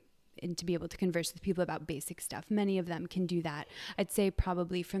 and to be able to converse with people about basic stuff. Many of them can do that. I'd say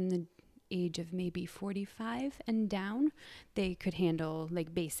probably from the age of maybe 45 and down, they could handle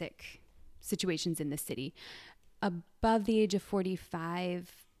like basic situations in the city. Above the age of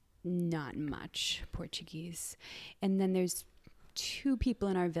 45, not much Portuguese. And then there's 2 people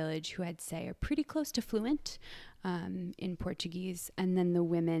in our village who I'd say are pretty close to fluent in Portuguese, and then the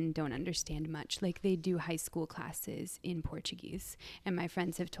women don't understand much. Like they do high school classes in Portuguese, and my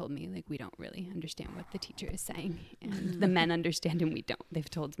friends have told me like we don't really understand what the teacher is saying, and the men understand and we don't. They've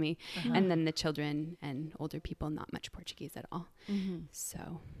told me, and then the children and older people not much Portuguese at all.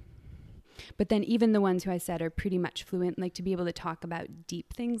 So. But then even the ones who I said are pretty much fluent, like to be able to talk about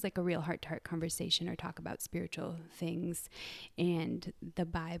deep things, like a real heart-to-heart conversation, or talk about spiritual things and the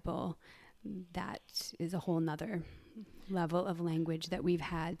Bible, that is a whole nother level of language that we've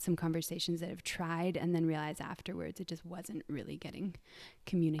had some conversations that have tried and then realized afterwards it just wasn't really getting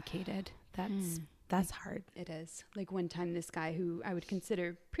communicated. That's hard. It is. Like one time, this guy who I would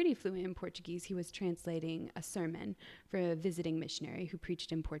consider pretty fluent in Portuguese, he was translating a sermon for a visiting missionary who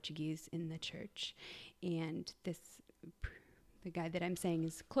preached in Portuguese in the church. And the guy that I'm saying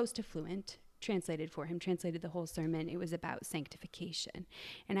is close to fluent, translated for him, translated the whole sermon. It was about sanctification.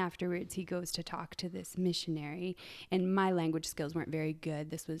 And afterwards, he goes to talk to this missionary. And my language skills weren't very good.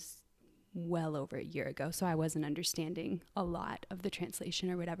 This was well over a year ago, so I wasn't understanding a lot of the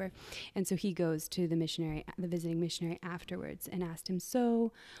translation or whatever. And so he goes to the visiting missionary afterwards and asked him,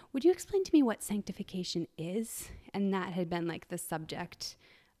 so would you explain to me what sanctification is? And that had been like the subject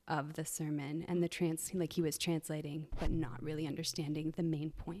of the sermon, and he was translating but not really understanding the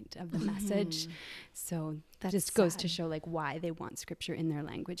main point of the message. So that just goes to show like why they want scripture in their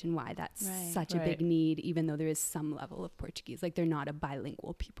language and why that's such a big need, even though there is some level of Portuguese. Like they're not a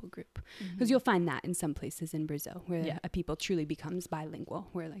bilingual people group, because you'll find that in some places in Brazil where a people truly becomes bilingual,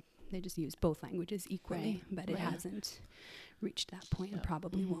 where like they just use both languages equally, but it hasn't reached that point and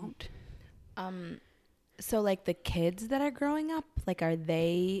probably won't. So like the kids that are growing up, like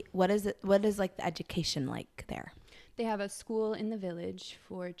what is like the education like there? They have a school in the village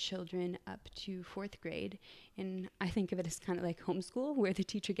for children up to 4th grade. And I think of it as kind of like homeschool, where the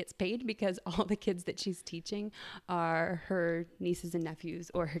teacher gets paid because all the kids that she's teaching are her nieces and nephews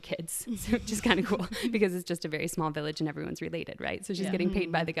or her kids. So which is kind of cool because it's just a very small village and everyone's related, right? So she's getting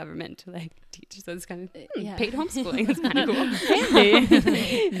paid by the government to like teach. So it's kind of paid homeschooling. It's kind of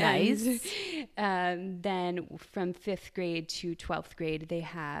cool. Nice. And then from 5th grade to 12th grade, they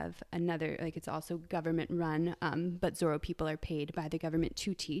have another, like it's also government run, but Zorro people are paid by the government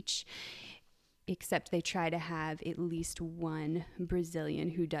to teach. Except they try to have at least one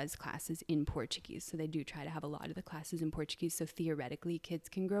Brazilian who does classes in Portuguese. So they do try to have a lot of the classes in Portuguese. So theoretically, kids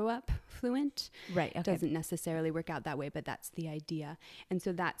can grow up fluent. Right. Okay. Doesn't necessarily work out that way, but that's the idea. And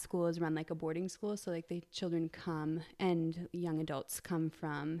so that school is run like a boarding school. So like the children come and young adults come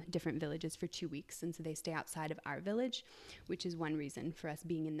from different villages for 2 weeks. And so they stay outside of our village, which is one reason for us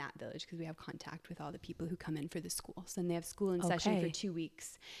being in that village, because we have contact with all the people who come in for the schools. And they have school in session for 2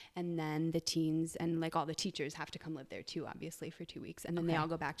 weeks. And then the teens and like all the teachers have to come live there too, obviously, for 2 weeks. And then they all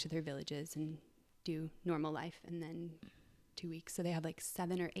go back to their villages and do normal life, and then 2 weeks. So they have like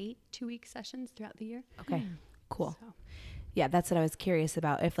 7 or 8 2-week sessions throughout the year. Okay, cool. So. Yeah, that's what I was curious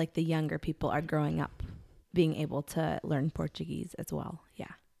about, if like the younger people are growing up being able to learn Portuguese as well. Yeah.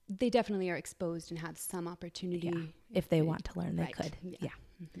 They definitely are exposed and have some opportunity. Yeah. If they want to learn, they could. Yeah.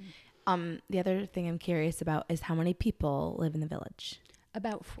 Mm-hmm. The other thing I'm curious about is how many people live in the village?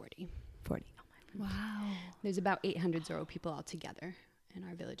 About 40. 40. Wow. There's about 800 Zorro people altogether, and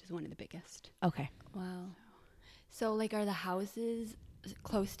our village is one of the biggest. Okay. Wow. So like are the houses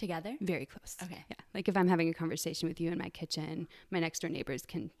close together? Very close. Okay. Yeah. Like if I'm having a conversation with you in my kitchen, my next door neighbors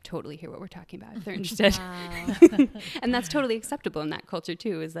can totally hear what we're talking about if they're interested. And that's totally acceptable in that culture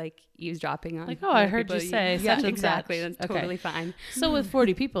too, is like eavesdropping on. Like, oh, I other heard people. you say Yeah, such and exactly. such. That's totally fine. So with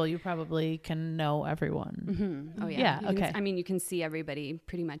 40 people, you probably can know everyone. Oh yeah. Yeah, You can- okay. I mean, you can see everybody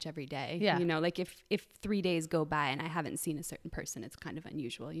pretty much every day. Yeah. You know, like if 3 days go by and I haven't seen a certain person, it's kind of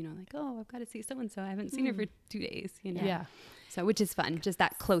unusual. You know, like, oh, I've got to see so-and-so. I haven't seen her for 2 days, you know? Yeah. So, which is fun, just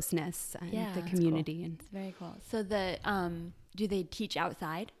that closeness and Yeah. the That's community. And It's very cool. So the do they teach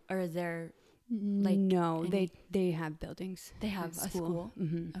outside, or is there like no, any- they have buildings. they have a school?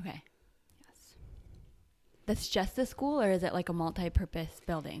 Mm-hmm. Okay. Yes. That's just a school, or is it like a multi-purpose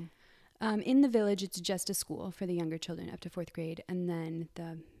building? In the village, it's just a school for the younger children up to 4th grade, and then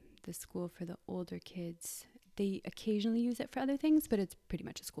the the school for the older kids, they occasionally use it for other things, but it's pretty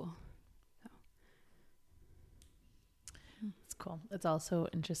much a school. It's cool. It's also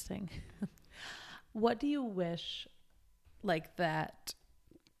interesting. What do you wish, like, that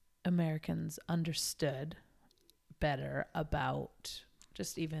Americans understood better about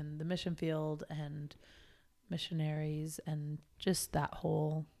just even the mission field and missionaries and just that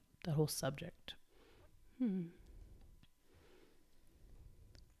whole subject? Do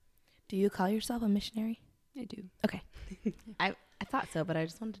you call yourself a missionary? I do. Okay. I thought so, but I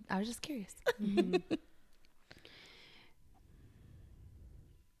was just curious.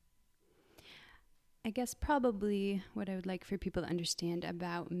 I guess probably what I would like for people to understand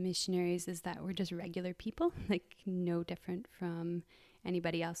about missionaries is that we're just regular people, like no different from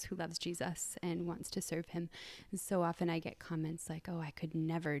anybody else who loves Jesus and wants to serve him. And so often I get comments like, oh, I could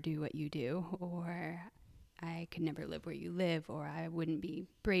never do what you do, or I could never live where you live, or I wouldn't be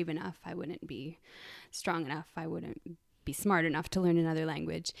brave enough, I wouldn't be strong enough, I wouldn't be smart enough to learn another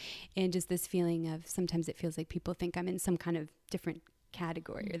language. And just this feeling of, sometimes it feels like people think I'm in some kind of different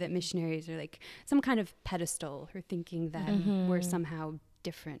category, or that missionaries are like some kind of pedestal, or thinking that we're somehow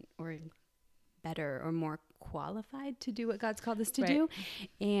different or better or more qualified to do what God's called us to do.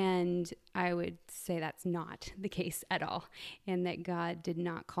 And I would say that's not the case at all, and that God did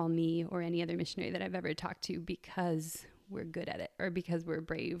not call me or any other missionary that I've ever talked to because we're good at it, or because we're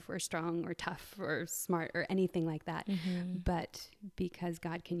brave or strong or tough or smart or anything like that, but because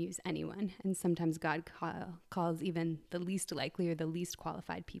God can use anyone. And sometimes God calls even the least likely or the least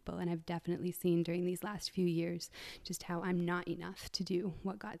qualified people. And I've definitely seen during these last few years just how I'm not enough to do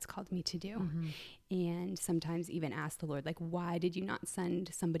what God's called me to do. And sometimes even ask the Lord, like, why did you not send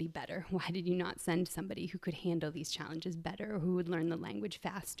somebody better? Why did you not send somebody who could handle these challenges better, or who would learn the language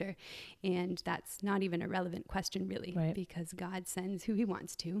faster? And that's not even a relevant question, really, because God sends who he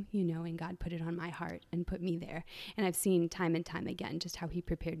wants to, and God put it on my heart and put me there. And I've seen time and time again just how he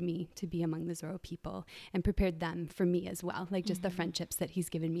prepared me to be among the Zorro people, and prepared them for me as well. Like, just the friendships that he's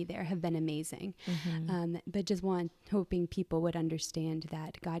given me there have been amazing. But just hoping people would understand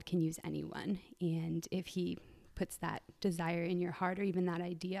that God can use anyone. And if he puts that desire in your heart, or even that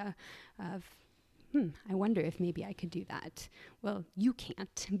idea of, I wonder if maybe I could do that. Well, you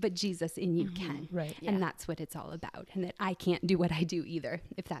can't, but Jesus in you can. Right. And that's what it's all about. And that I can't do what I do either,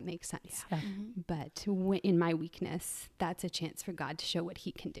 if that makes sense. But in my weakness, that's a chance for God to show what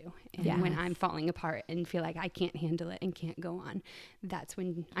he can do. And when I'm falling apart and feel like I can't handle it and can't go on, that's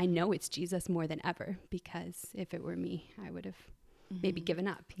when I know it's Jesus more than ever. Because if it were me, I would have maybe given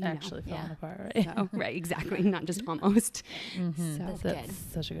up. Actually falling apart, right? So, right, exactly. Not just almost. So That's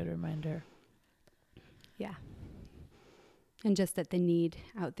such a good reminder. Yeah. And just that the need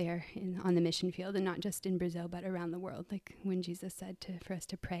out there on the mission field, and not just in Brazil, but around the world. Like when Jesus said for us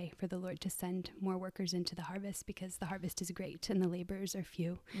to pray for the Lord to send more workers into the harvest, because the harvest is great and the laborers are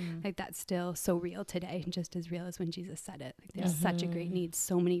few. Like, that's still so real today, just as real as when Jesus said it. Like, there's such a great need.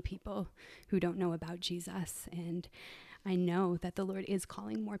 So many people who don't know about Jesus. And I know that the Lord is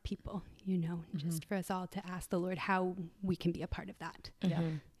calling more people, just for us all to ask the Lord how we can be a part of that.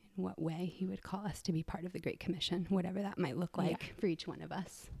 In what way he would call us to be part of the Great Commission, whatever that might look like for each one of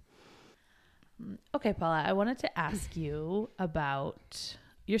us. Okay, Paula, I wanted to ask you about,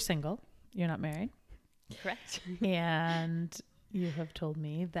 you're single, you're not married. Correct. And you have told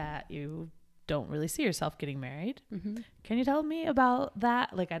me that you don't really see yourself getting married. Can you tell me about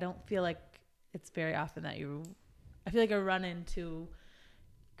that? Like, I don't feel like it's very often that I feel like I run into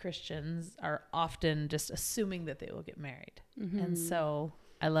Christians are often just assuming that they will get married. And so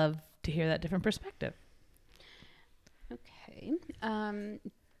I love to hear that different perspective. Okay.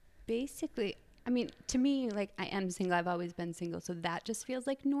 Basically, I mean, to me, like, I am single. I've always been single. So that just feels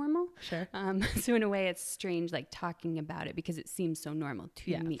like normal. Sure. So in a way, it's strange, like, talking about it, because it seems so normal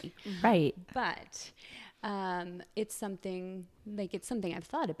to me. Right. But it's something I've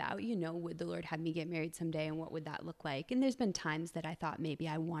thought about, would the Lord have me get married someday, and what would that look like? And there's been times that I thought maybe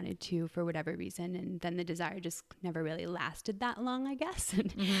I wanted to for whatever reason, and then the desire just never really lasted that long, I guess.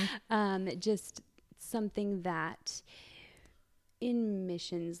 Just something that in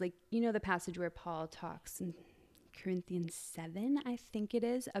missions, like, the passage where Paul talks in Corinthians 7, I think it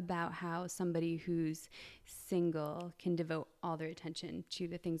is, about how somebody who's single can devote all their attention to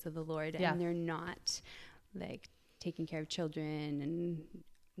the things of the Lord, and they're not like taking care of children and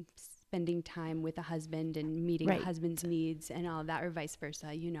spending time with a husband and meeting a husband's needs and all of that, or vice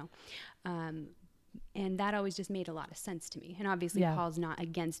versa, And that always just made a lot of sense to me. And obviously Yeah. Paul's not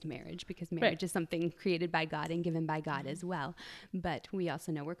against marriage, because marriage is something created by God and given by God as well. But we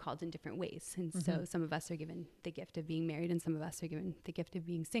also know we're called in different ways. And so some of us are given the gift of being married, and some of us are given the gift of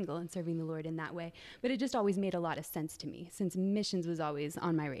being single and serving the Lord in that way. But it just always made a lot of sense to me, since missions was always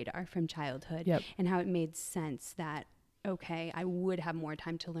on my radar from childhood, and how it made sense that, okay, I would have more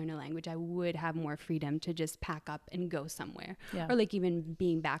time to learn a language. I would have more freedom to just pack up and go somewhere. Yeah. Or like even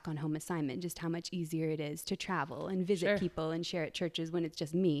being back on home assignment, just how much easier it is to travel and visit people and share at churches when it's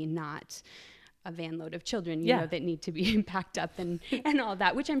just me, not a van load of children, you know, that need to be packed up and all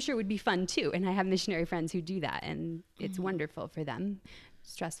that, which I'm sure would be fun too. And I have missionary friends who do that, and it's wonderful for them.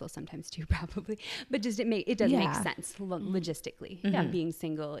 Stressful sometimes too, probably, but just it does make sense logistically, being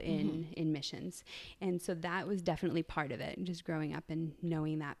single in missions. And so that was definitely part of it, just growing up and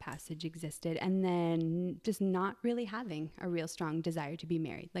knowing that passage existed, and then just not really having a real strong desire to be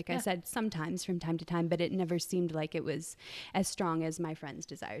married. Like I said, sometimes from time to time, but it never seemed like it was as strong as my friends'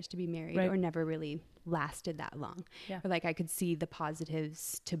 desires to be married, or never really lasted that long. Or like I could see the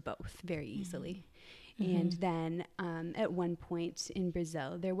positives to both very easily. And then at one point in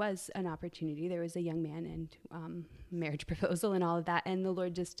Brazil, there was an opportunity. There was a young man and marriage proposal and all of that. And the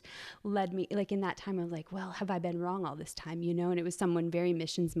Lord just led me, like in that time, I was like, well, have I been wrong all this time, you know? And it was someone very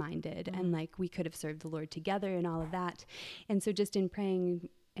missions minded, and like we could have served the Lord together and all of that. And so just in praying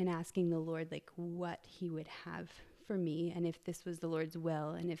and asking the Lord, like what he would have for me, and if this was the Lord's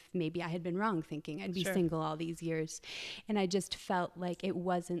will, and if maybe I had been wrong thinking I'd be single all these years. And I just felt like it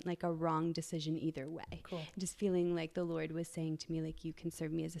wasn't like a wrong decision either way. Just feeling like the Lord was saying to me, like, you can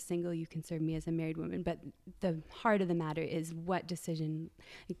serve me as a single, you can serve me as a married woman, but the heart of the matter is, what decision,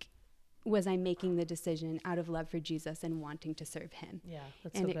 like, was I making the decision out of love for Jesus and wanting to serve him?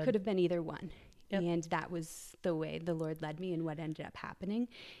 That's And so it good. could have been either one. And that was the way the Lord led me and what ended up happening.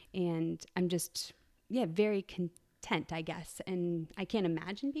 And I'm just very content, I guess. And I can't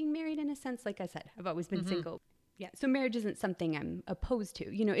imagine being married in a sense. Like I said, I've always been single. So marriage isn't something I'm opposed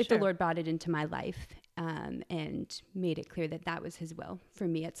to. You know, if the Lord brought it into my life and made it clear that that was his will for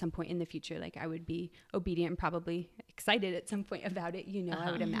me at some point in the future, like I would be obedient and probably excited at some point about it, you know, I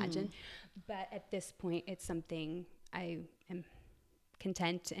would imagine. But at this point, it's something I am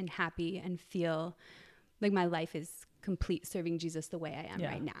content and happy and feel like my life is complete serving Jesus the way I am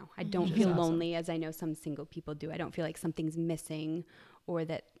right now. I don't feel lonely, as I know some single people do. I don't feel like something's missing, or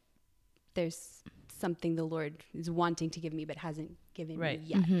that there's something the Lord is wanting to give me but hasn't given me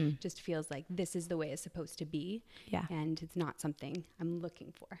yet. Just feels like this is the way it's supposed to be. And it's not something I'm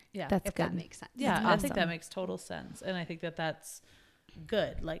looking for. That's if good. that makes sense. Yeah, That's I think awesome. that makes total sense. And I think that that's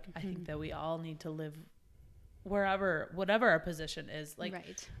good. Like, I think that we all need to live whatever our position is. Like,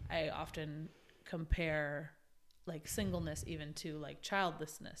 I often compare like singleness even to like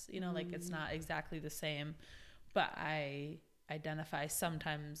childlessness, you know, like it's not exactly the same, but I identify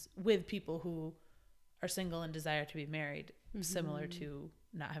sometimes with people who are single and desire to be married, similar to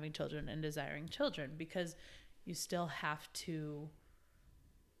not having children and desiring children, because you still have to,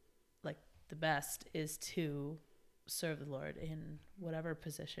 like, the best is to serve the Lord in whatever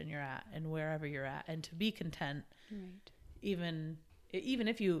position you're at and wherever you're at, and to be content, even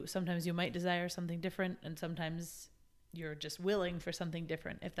if sometimes you might desire something different, and sometimes you're just willing for something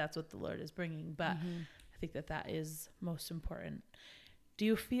different if that's what the Lord is bringing. But I think that is most important. Do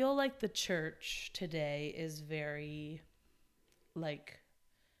you feel like the church today is very, like,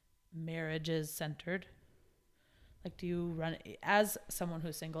 marriages centered? Like, do you run, as someone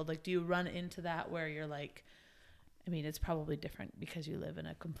who's single, like, do you run into that where you're like, I mean, it's probably different because you live in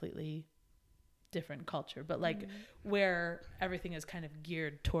a completely different culture, but like where everything is kind of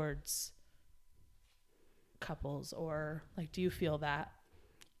geared towards couples, or like, do you feel that?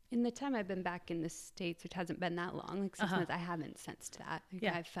 In the time I've been back in the States, which hasn't been that long, like 6 months, I haven't sensed that.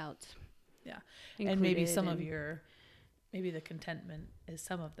 Like, I've felt and maybe some of your, maybe the contentment is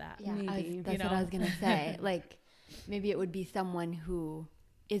some of that. Maybe, that's what I was gonna say. Like, maybe it would be someone who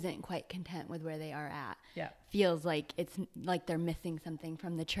isn't quite content with where they are at. Feels like it's like they're missing something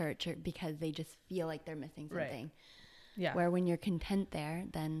from the church, or because they just feel like they're missing something. Where when you're content there,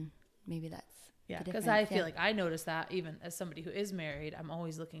 then maybe that's because I feel like I notice that even as somebody who is married, I'm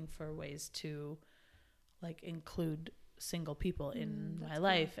always looking for ways to like include single people in my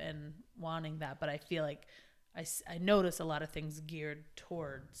life and wanting that. But I feel like I notice a lot of things geared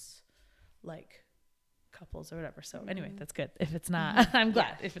towards like couples or whatever. So anyway, that's good. If it's not, I'm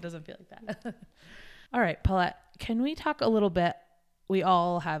glad if it doesn't feel like that. All right, Paulette, can we talk a little bit? We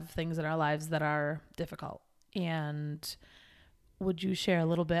all have things in our lives that are difficult. And would you share a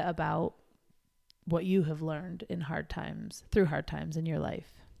little bit about what you have learned in through hard times in your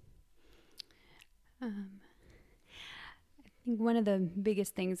life? I think one of the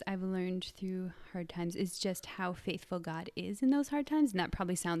biggest things I've learned through hard times is just how faithful God is in those hard times. And that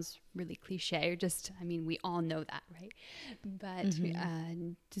probably sounds really cliche, or just, I mean, we all know that, right? But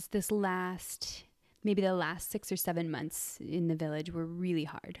just maybe the last 6 or 7 months in the village were really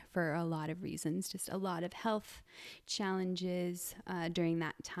hard for a lot of reasons. Just a lot of health challenges during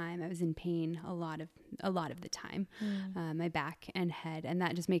that time. I was in pain a lot of the time, my back and head, and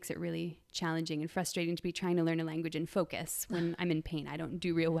that just makes it really challenging and frustrating to be trying to learn a language and focus when I'm in pain. I don't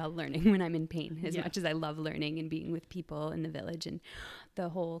do real well learning when I'm in pain, as much as I love learning and being with people in the village and the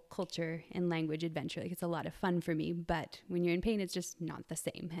whole culture and language adventure. Like, it's a lot of fun for me, but when you're in pain, it's just not the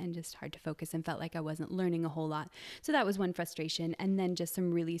same and just hard to focus, and felt like I wasn't learning a whole lot. So that was one frustration. And then just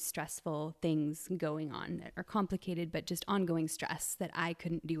some really stressful things going on that are complicated, but just ongoing stress that I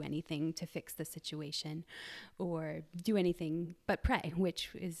couldn't do anything to fix the situation or do anything but pray, which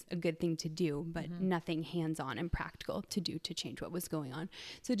is a good thing to do, but nothing hands-on and practical to do to change what was going on.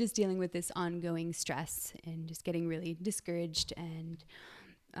 So just dealing with this ongoing stress and just getting really discouraged and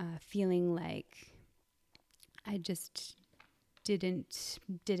feeling like I just didn't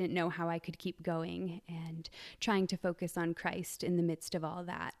know how I could keep going, and trying to focus on Christ in the midst of all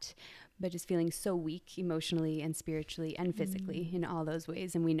that, but just feeling so weak emotionally and spiritually and physically in all those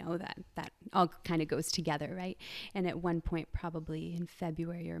ways. And we know that all kind of goes together, right? And at one point, probably in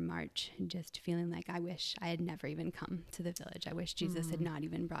February or March, just feeling like I wish I had never even come to the village. I wish Jesus had not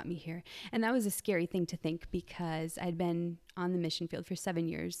even brought me here. And that was a scary thing to think, because I'd been on the mission field for 7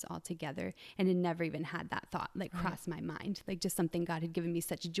 years altogether and had never even had that thought cross my mind, like just something God had given me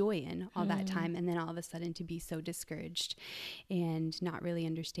such joy in all that time. And then all of a sudden to be so discouraged and not really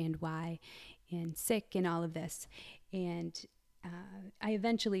understand why, and sick and all of this. And I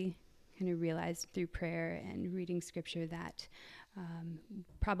eventually kind of realized through prayer and reading scripture that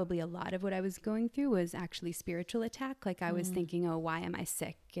probably a lot of what I was going through was actually spiritual attack. Like, I was thinking, oh, why am I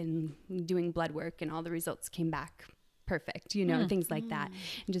sick? And doing blood work, and all the results came back perfect, and things like that.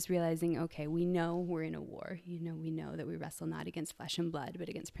 And just realizing, okay, we know we're in a war. We know that we wrestle not against flesh and blood, but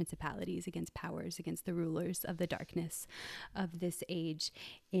against principalities, against powers, against the rulers of the darkness of this age.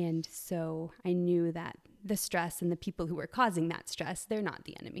 And so I knew that the stress and the people who were causing that stress, they're not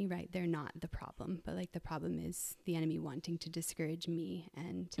the enemy, right? They're not the problem. But the problem is the enemy wanting to discourage me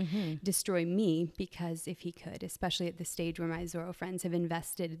and destroy me, because if he could, especially at the stage where my Zorro friends have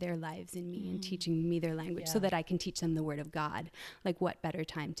invested their lives in me and teaching me their language so that I can teach them the word of God, what better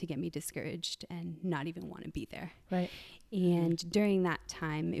time to get me discouraged and not even want to be there. Right. And during that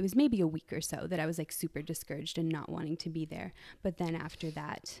time, it was maybe a week or so that I was super discouraged and not wanting to be there. But then after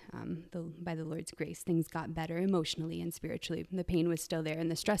that, by the Lord's grace, things got better emotionally and spiritually. The pain was still there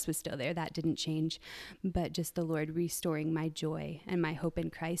and the stress was still there. That didn't change, but just the Lord restoring my joy and my hope in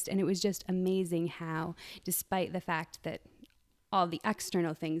Christ. And it was just amazing how, despite the fact that all the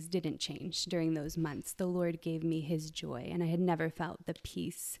external things didn't change during those months, the Lord gave me his joy. And I had never felt the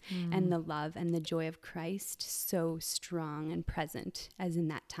peace and the love and the joy of Christ so strong and present as in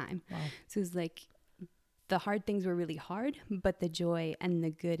that time. Wow. So it was the hard things were really hard, but the joy and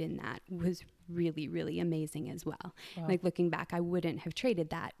the good in that was really, really amazing as well. Wow. Looking back, I wouldn't have traded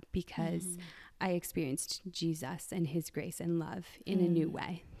that, because I experienced Jesus and his grace and love in a new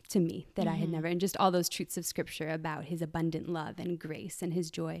way to me that I had never, and just all those truths of scripture about his abundant love and grace and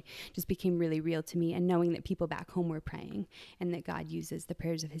his joy just became really real to me. And knowing that people back home were praying, and that God uses the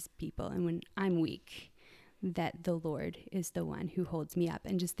prayers of his people. And when I'm weak, that the Lord is the one who holds me up.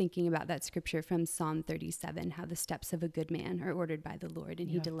 And just thinking about that scripture from Psalm 37, how the steps of a good man are ordered by the Lord,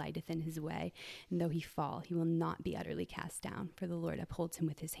 and he delighteth in his way. And though he fall, he will not be utterly cast down, for the Lord upholds him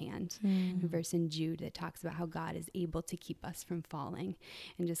with his hand. A verse in Jude that talks about how God is able to keep us from falling,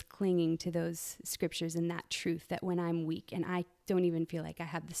 and just clinging to those scriptures and that truth, that when I'm weak and I don't even feel like I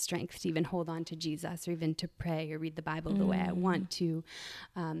have the strength to even hold on to Jesus or even to pray or read the Bible the way I want to,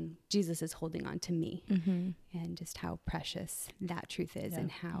 Jesus is holding on to me. And just how precious that truth is, and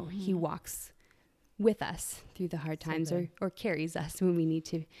how he walks with us through the hard times, or carries us when we need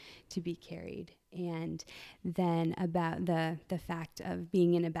to be carried. And then about the fact of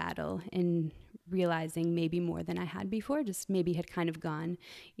being in a battle and realizing maybe more than I had before, just maybe had kind of gone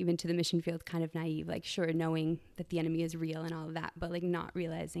even to the mission field kind of naive, sure, knowing that the enemy is real and all of that, but not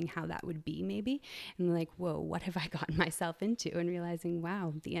realizing how that would be maybe. And whoa, what have I gotten myself into? And realizing,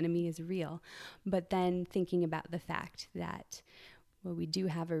 wow, the enemy is real. But then thinking about the fact that, well, we do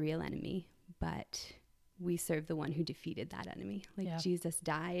have a real enemy, but we serve the one who defeated that enemy. Like Yeah. Jesus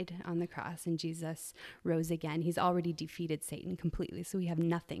died on the cross and Jesus rose again. He's already defeated Satan completely. So we have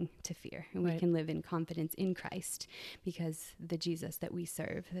nothing to fear, and we Right. can live in confidence in Christ because the Jesus that we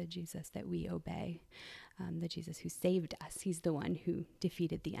serve, the Jesus that we obey, the Jesus who saved us, he's the one who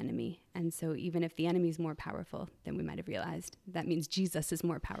defeated the enemy. And so even if the enemy is more powerful than we might have realized, that means Jesus is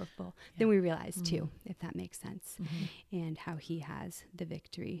more powerful than we realized too, if that makes sense. And how he has the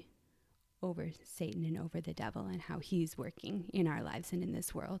victory over Satan and over the devil, and how he's working in our lives and in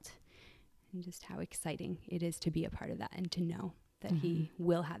this world, and just how exciting it is to be a part of that and to know that he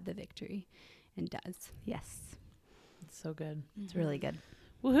will have the victory and does. Yes. It's so good. It's really good.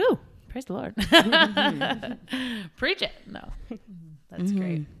 Woohoo! Praise the Lord. Preach it. No, that's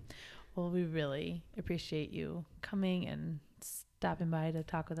great. Well, we really appreciate you coming and stopping by to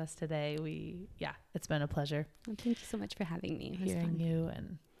talk with us today. It's been a pleasure Well, thank you so much for having me. It was hearing fun. you,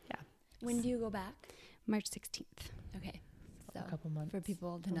 and When do you go back? March 16th. Okay. So a couple months for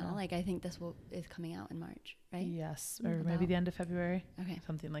people to know, Yeah. like I think this is coming out in March, right? Yes, or maybe the end of February, Okay.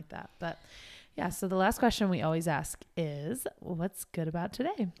 something like that. But yeah, so the last question we always ask is, what's good about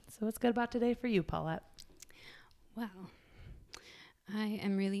today? So what's good about today for you, Paulette? Wow. I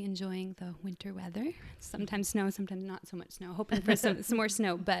am really enjoying the winter weather. Sometimes snow, sometimes not so much snow. Hoping for some more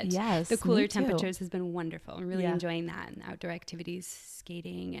snow, but Yes, the cooler me too. temperatures has been wonderful. I'm really Yeah. enjoying that, and outdoor activities,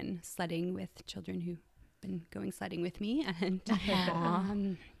 skating and sledding with children who've been going sledding with me. And that's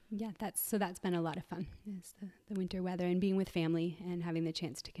been a lot of fun, is the winter weather and being with family and having the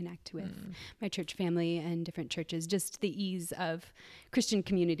chance to connect with my church family and different churches. Just the ease of Christian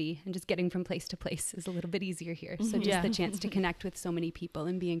community and just getting from place to place is a little bit easier here. So just Yeah. the chance to connect with so many people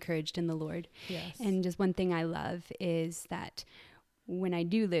and be encouraged in the Lord. Yes. And just one thing I love is that when I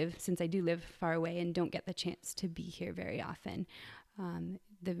do live, since I do live far away and don't get the chance to be here very often,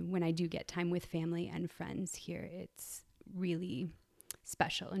 when I do get time with family and friends here, it's really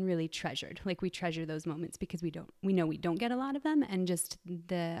special and really treasured. Like we treasure those moments because we know we don't get a lot of them, and just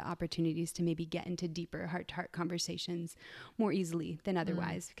the opportunities to maybe get into deeper heart-to-heart conversations more easily than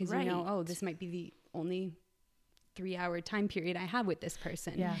otherwise, because you know, oh, this might be the only 3-hour time period I have with this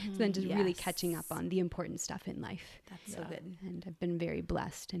person. Yeah. So then just really Yes. catching up on the important stuff in life. That's so good. And I've been very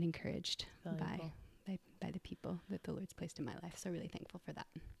blessed and encouraged Valuable. by the people that the Lord's placed in my life. So really thankful for that.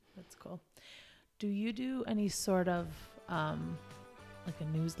 That's cool. Do you do any sort of like a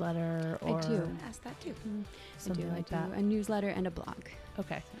newsletter or I do. Ask that too. something I like do that? a newsletter and a blog.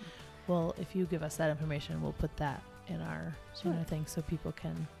 Okay. Well, if you give us that information, we'll put that in our Sure. thing so people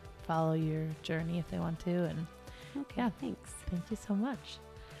can follow your journey if they want to. And Okay, Yeah. thanks. thank you so much.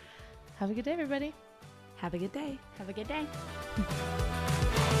 Have a good day, everybody. Have a good day. Have a good day.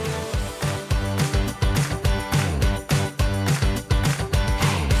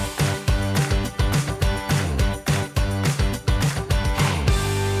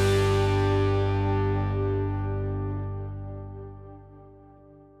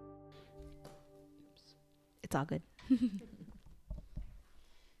 It's all good.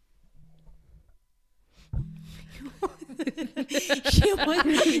 She almost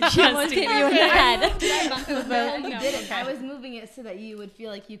hit you in the head. You didn't. I was moving it so that you would feel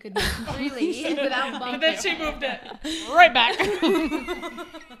like you could move freely without bumping. Then she moved it right back.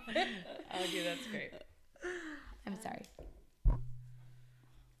 Okay, that's great. I'm sorry.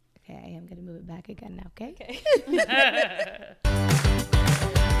 Okay, I am going to move it back again now, okay? Okay.